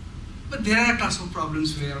 But there are a class of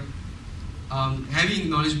problems where having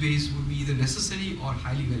knowledge base would be either necessary or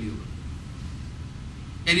highly valuable.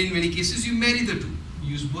 And in many cases, you marry the two.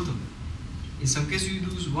 You use both of them. In some cases, you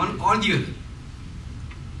use one or the other.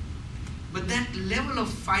 But that level of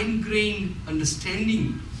fine-grained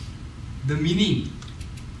understanding the meaning,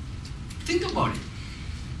 think about it.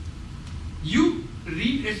 You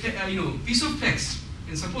read a piece of text,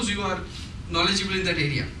 and suppose you are knowledgeable in that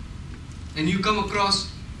area, and you come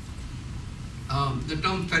across the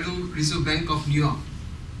term Federal Reserve Bank of New York.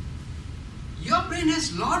 Your brain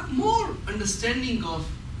has a lot more understanding of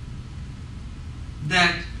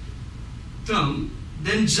that term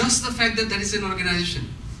than just the fact that that is an organization.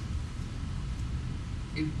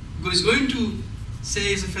 It is going to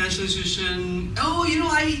say it's a financial institution, oh, you know,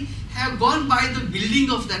 I have gone by the building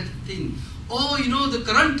of that thing. Oh, you know, the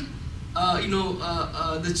current,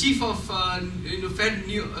 the chief of, Fed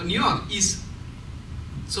New York is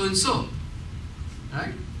so and so,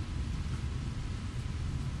 right?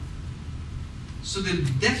 So the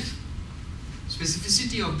depth,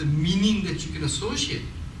 specificity of the meaning that you can associate,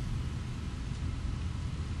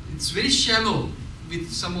 it's very shallow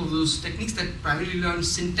with some of those techniques that primarily learn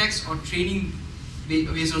syntax or training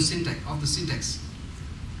based on syntax,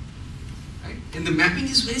 right? And the mapping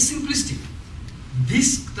is very simplistic.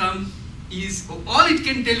 This term is, all it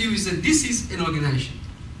can tell you is that this is an organization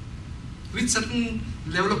with certain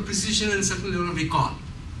level of precision and certain level of recall,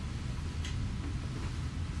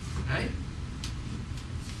 right?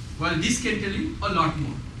 While this can tell you a lot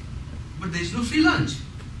more, but there is no free lunch.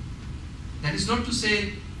 That is not to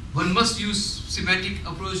say one must use semantic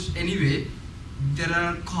approach anyway. There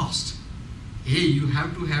are costs. Hey, you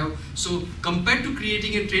have to have, so compared to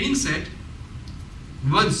creating a training set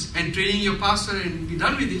once and training your parser and be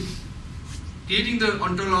done with it, creating the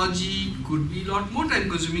ontology could be a lot more time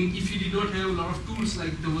consuming if you did not have a lot of tools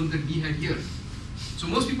like the one that we had here. So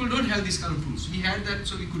most people don't have these kind of tools. We had that,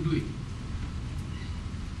 so we could do it.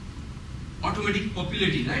 Automatic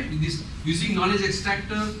popularity, right? With this, using knowledge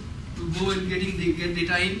extractor to go and get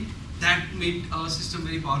data in, that made our system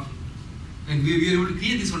very powerful. And we were able to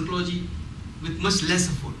create this ontology with much less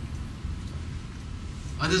effort.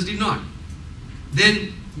 Others did not.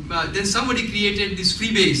 Then somebody created this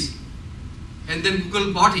free base, and then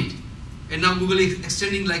Google bought it, and now Google is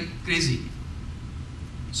extending like crazy.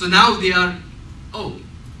 So now they are,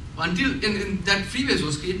 until and that free base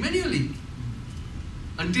was created manually.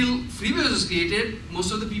 Until freeware was created,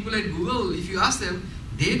 most of the people at Google, if you ask them,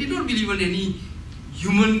 they did not believe in any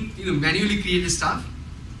human, manually created stuff.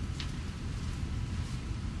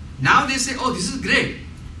 Now they say, oh, this is great,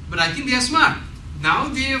 but I think they are smart. Now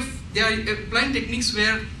they are applying techniques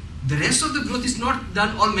where the rest of the growth is not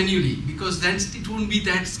done all manually, because then it won't be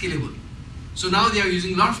that scalable. So now they are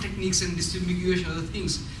using a lot of techniques and distribution and other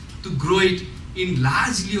things to grow it in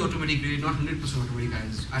largely automatic way, not 100%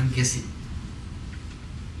 automatic, I'm guessing.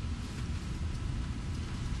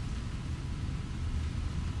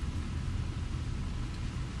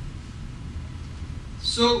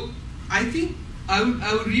 So I think I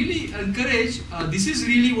would really encourage, this is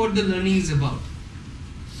really what the learning is about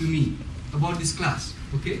to me, about this class,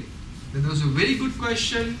 okay? That was a very good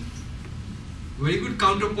question, very good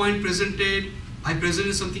counterpoint presented. I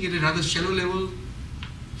presented something at a rather shallow level.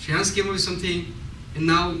 Shreyans came up with something, and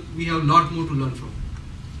now we have a lot more to learn from.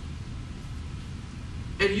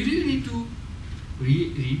 And you really need to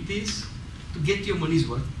read this to get your money's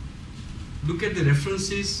worth. Look at the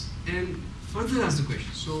references and further ask the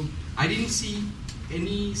question. So I didn't see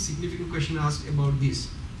any significant question asked about this,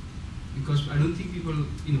 because I don't think people,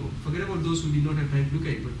 forget about those who did not have time to look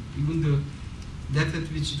at it, but even the depth at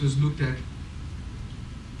which it was looked at,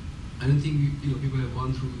 I don't think people have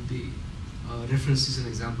gone through the references and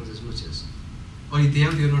examples as much as, or if they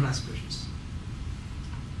have not asked questions.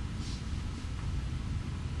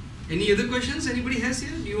 Any other questions anybody has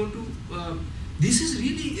here? Do you want to? This is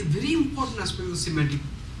really a very important aspect of semantic.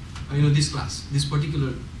 This class, this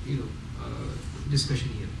particular, discussion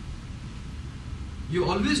here. You're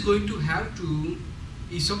always going to have to,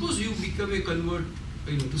 suppose you become a convert,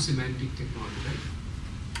 to semantic technology, right?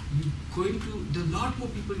 You're going to, there are a lot more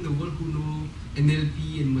people in the world who know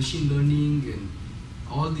NLP and machine learning and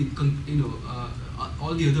all the,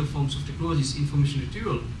 all the other forms of technologies, information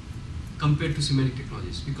retrieval, compared to semantic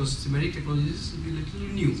technologies, because semantic technologies is a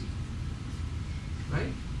little new,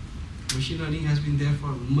 right? Machine learning has been there for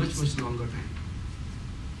much, much longer time.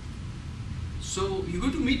 So you're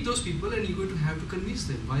going to meet those people and you're going to have to convince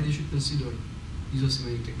them why they should consider use of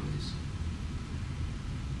semantic technologies.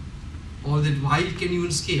 Or that why it can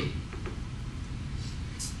even scale.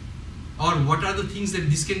 Or what are the things that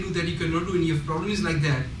this can do that you cannot do, and your problem is like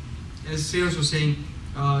that. As Shreyans was saying,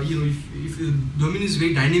 if the domain is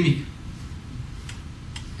very dynamic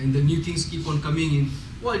and the new things keep on coming in,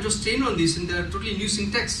 well, it was trained on this and there are totally new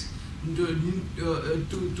syntax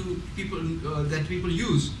to people that people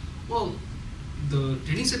use. Well, the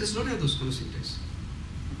training set does not have those kind of syntax.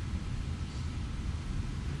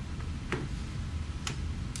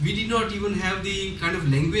 We did not even have the kind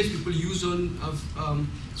of language people use on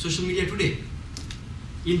social media today.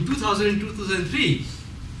 In 2000 and 2003,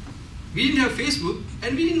 we didn't have Facebook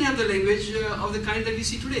and we didn't have the language of the kind that we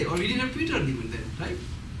see today, or we didn't have Twitter even then, right?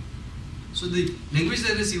 So the language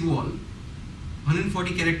that has evolved,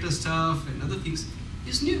 140 character stuff and other things,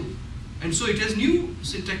 is new. And so it has new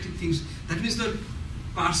syntactic things. That means the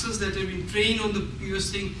parsers that have been trained on the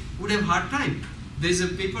previous thing would have hard time. There is a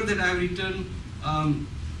paper that I have written, and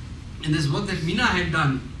there's work that Meena had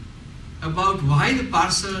done about why the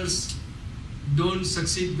parsers don't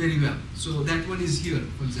succeed very well. So that one is here,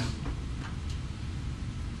 for example.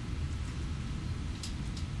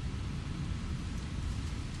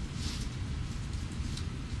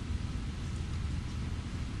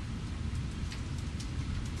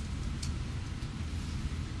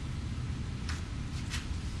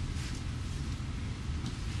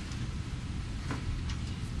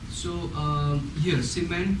 So here,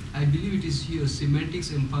 I believe it is here,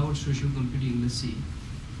 semantics empowered social computing. Let's see.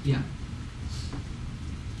 Yeah.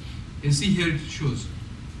 And see here it shows.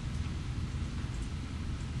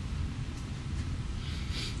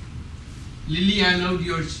 Lily, I loved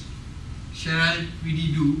yours. Cheryl,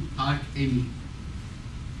 Vidi, do, Art, Amy.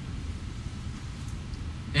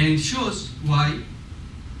 And it shows why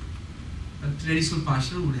a traditional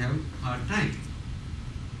parser would have a hard time.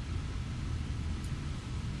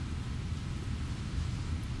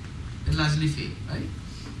 And largely fail, right?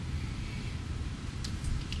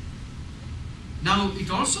 Now, it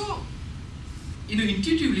also,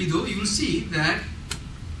 intuitively though, you will see that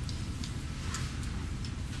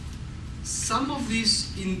some of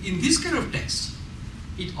these, in this kind of text,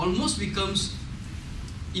 it almost becomes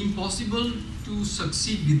impossible to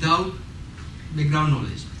succeed without background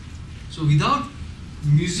knowledge. So without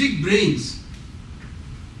music brains,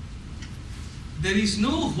 there is no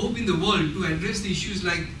hope in the world to address the issues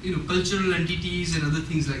like cultural entities and other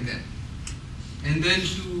things like that. And then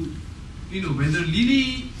to whether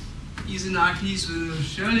Lily is an artist, whether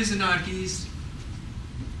Cheryl is an artist,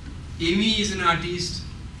 Amy is an artist,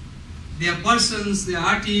 they are persons, they are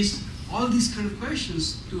artists, all these kind of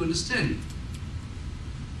questions to understand.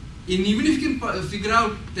 And even if you can figure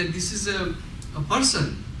out that this is a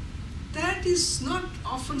person, that is not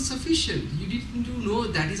often sufficient. You need to know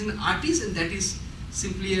that is an artist and that is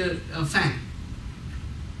simply a fan.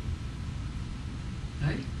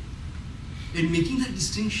 Right? And making that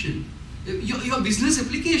distinction. Your business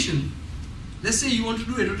application, let's say you want to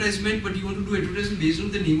do advertisement, but you want to do advertisement based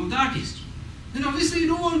on the name of the artist. Then obviously you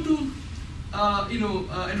don't want to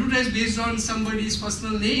advertise based on somebody's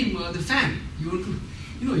personal name, the fan. You want to,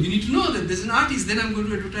 you need to know that there's an artist, then I'm going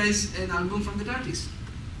to advertise an album from that artist.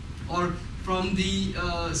 Or from the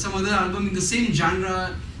some other album in the same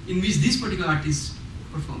genre in which this particular artist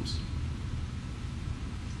performs.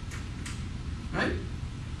 Right?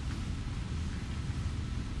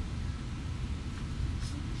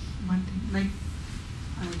 One thing, like,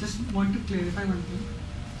 I just want to clarify one thing.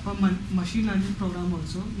 For machine learning program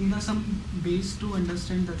also, you need some base to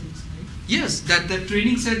understand the things, right? Yes, that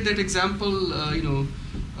training set, that example,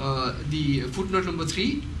 the footnote number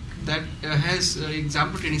 3, that has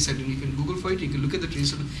example training set, and you can Google for it, you can look at the training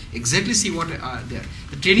set, exactly see what are there.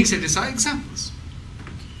 The training set is our examples.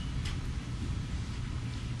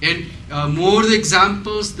 And more the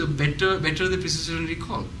examples, the better the precision and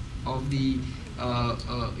recall of the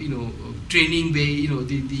training way,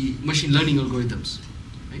 the machine learning algorithms.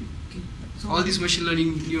 Right? Okay. So all these machine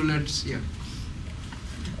learning neural nets, yeah.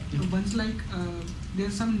 So once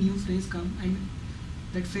there's some new phrase come and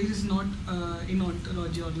that phrase is not in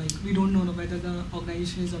ontology, or like we don't know whether the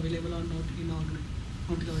organization is available or not in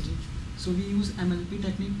ontology. So we use MLP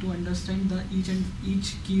technique to understand the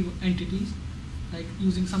each key entities, like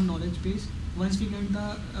using some knowledge base. Once we get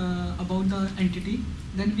the about the entity,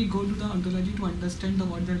 then we go to the ontology to understand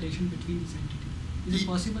what the relation between these entities. Is it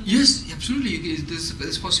possible? Yes, absolutely.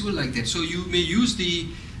 It's possible like that. So you may use the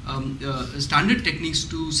standard techniques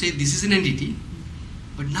to say this is an entity,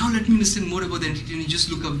 but now let me understand more about the entity, and you just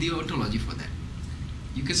look up the ontology for that.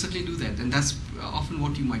 You can certainly do that, and that's often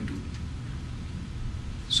what you might do.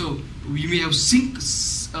 So we may have a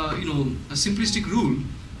simplistic rule,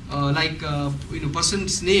 like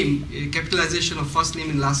person's name, capitalization of first name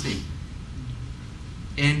and last name.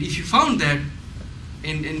 And if you found that,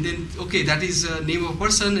 and then okay, that is a name of a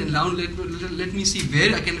person, and now let me see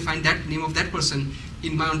where I can find that name of that person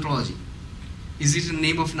in my ontology. Is it a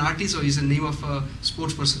name of an artist, or is it a name of a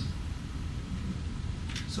sports person?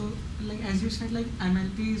 So, like as you said, like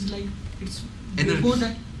MLP is like it's NLP. before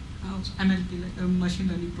that MLP, like a machine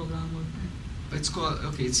learning program or It's called,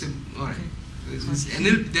 okay, it's all right. Okay. It's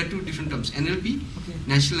NLP. There are two different terms. NLP, okay.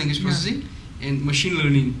 natural language processing, and machine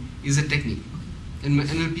learning is a technique. Okay. And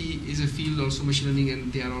NLP is a field also, machine learning,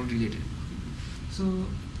 and they are all related. So,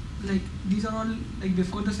 like these are all like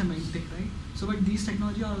before the semantic, right? So, but these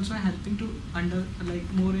technology are also helping to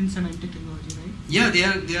more in semantic technology, right? Yeah, they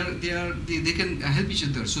can help each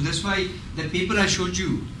other. So that's why that paper I showed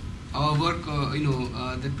you, our work,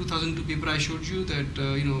 the 2002 paper I showed you, that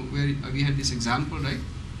where we had this example, right?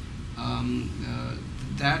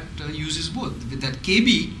 That uses both. With that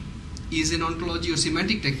KB is an ontology or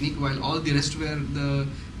semantic technique, while all the rest were the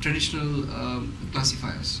traditional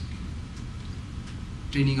classifiers,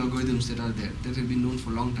 training algorithms that are there, that have been known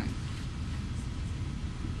for a long time.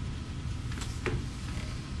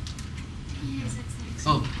 Yes, exactly.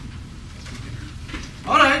 Oh.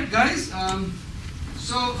 All right, guys.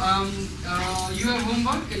 You have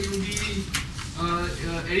homework. You will be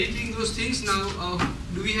editing those things now.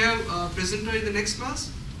 Do we have a presenter in the next class?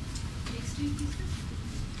 Next week, is it?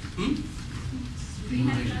 Hmm? We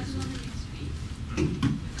have classes on the next week.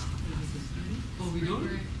 Oh, we don't?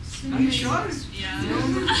 Are you sure? Yeah. You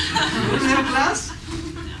don't have class?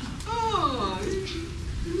 Oh,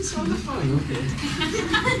 it's all the fun. Okay.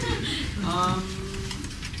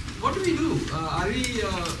 What do we do?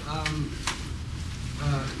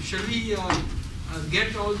 Shall we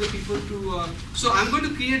get all the people to? So I'm going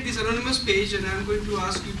to create this anonymous page, and I'm going to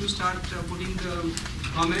ask you to start putting the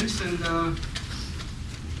comments. And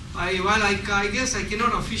I guess I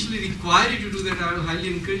cannot officially require you to do that. I will highly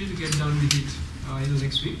encourage you to get done with it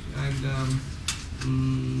next week, and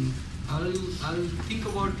I'll think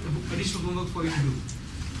about additional homework for you to do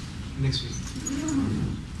next week.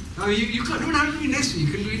 Now you don't have to do it next week.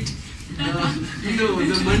 You can do it,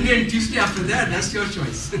 the Monday and Tuesday after that. That's your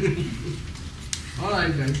choice. All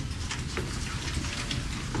right, guys.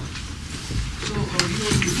 So do you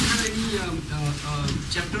have any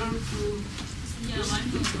chapter to? Yeah, one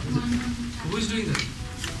more. Who is doing that?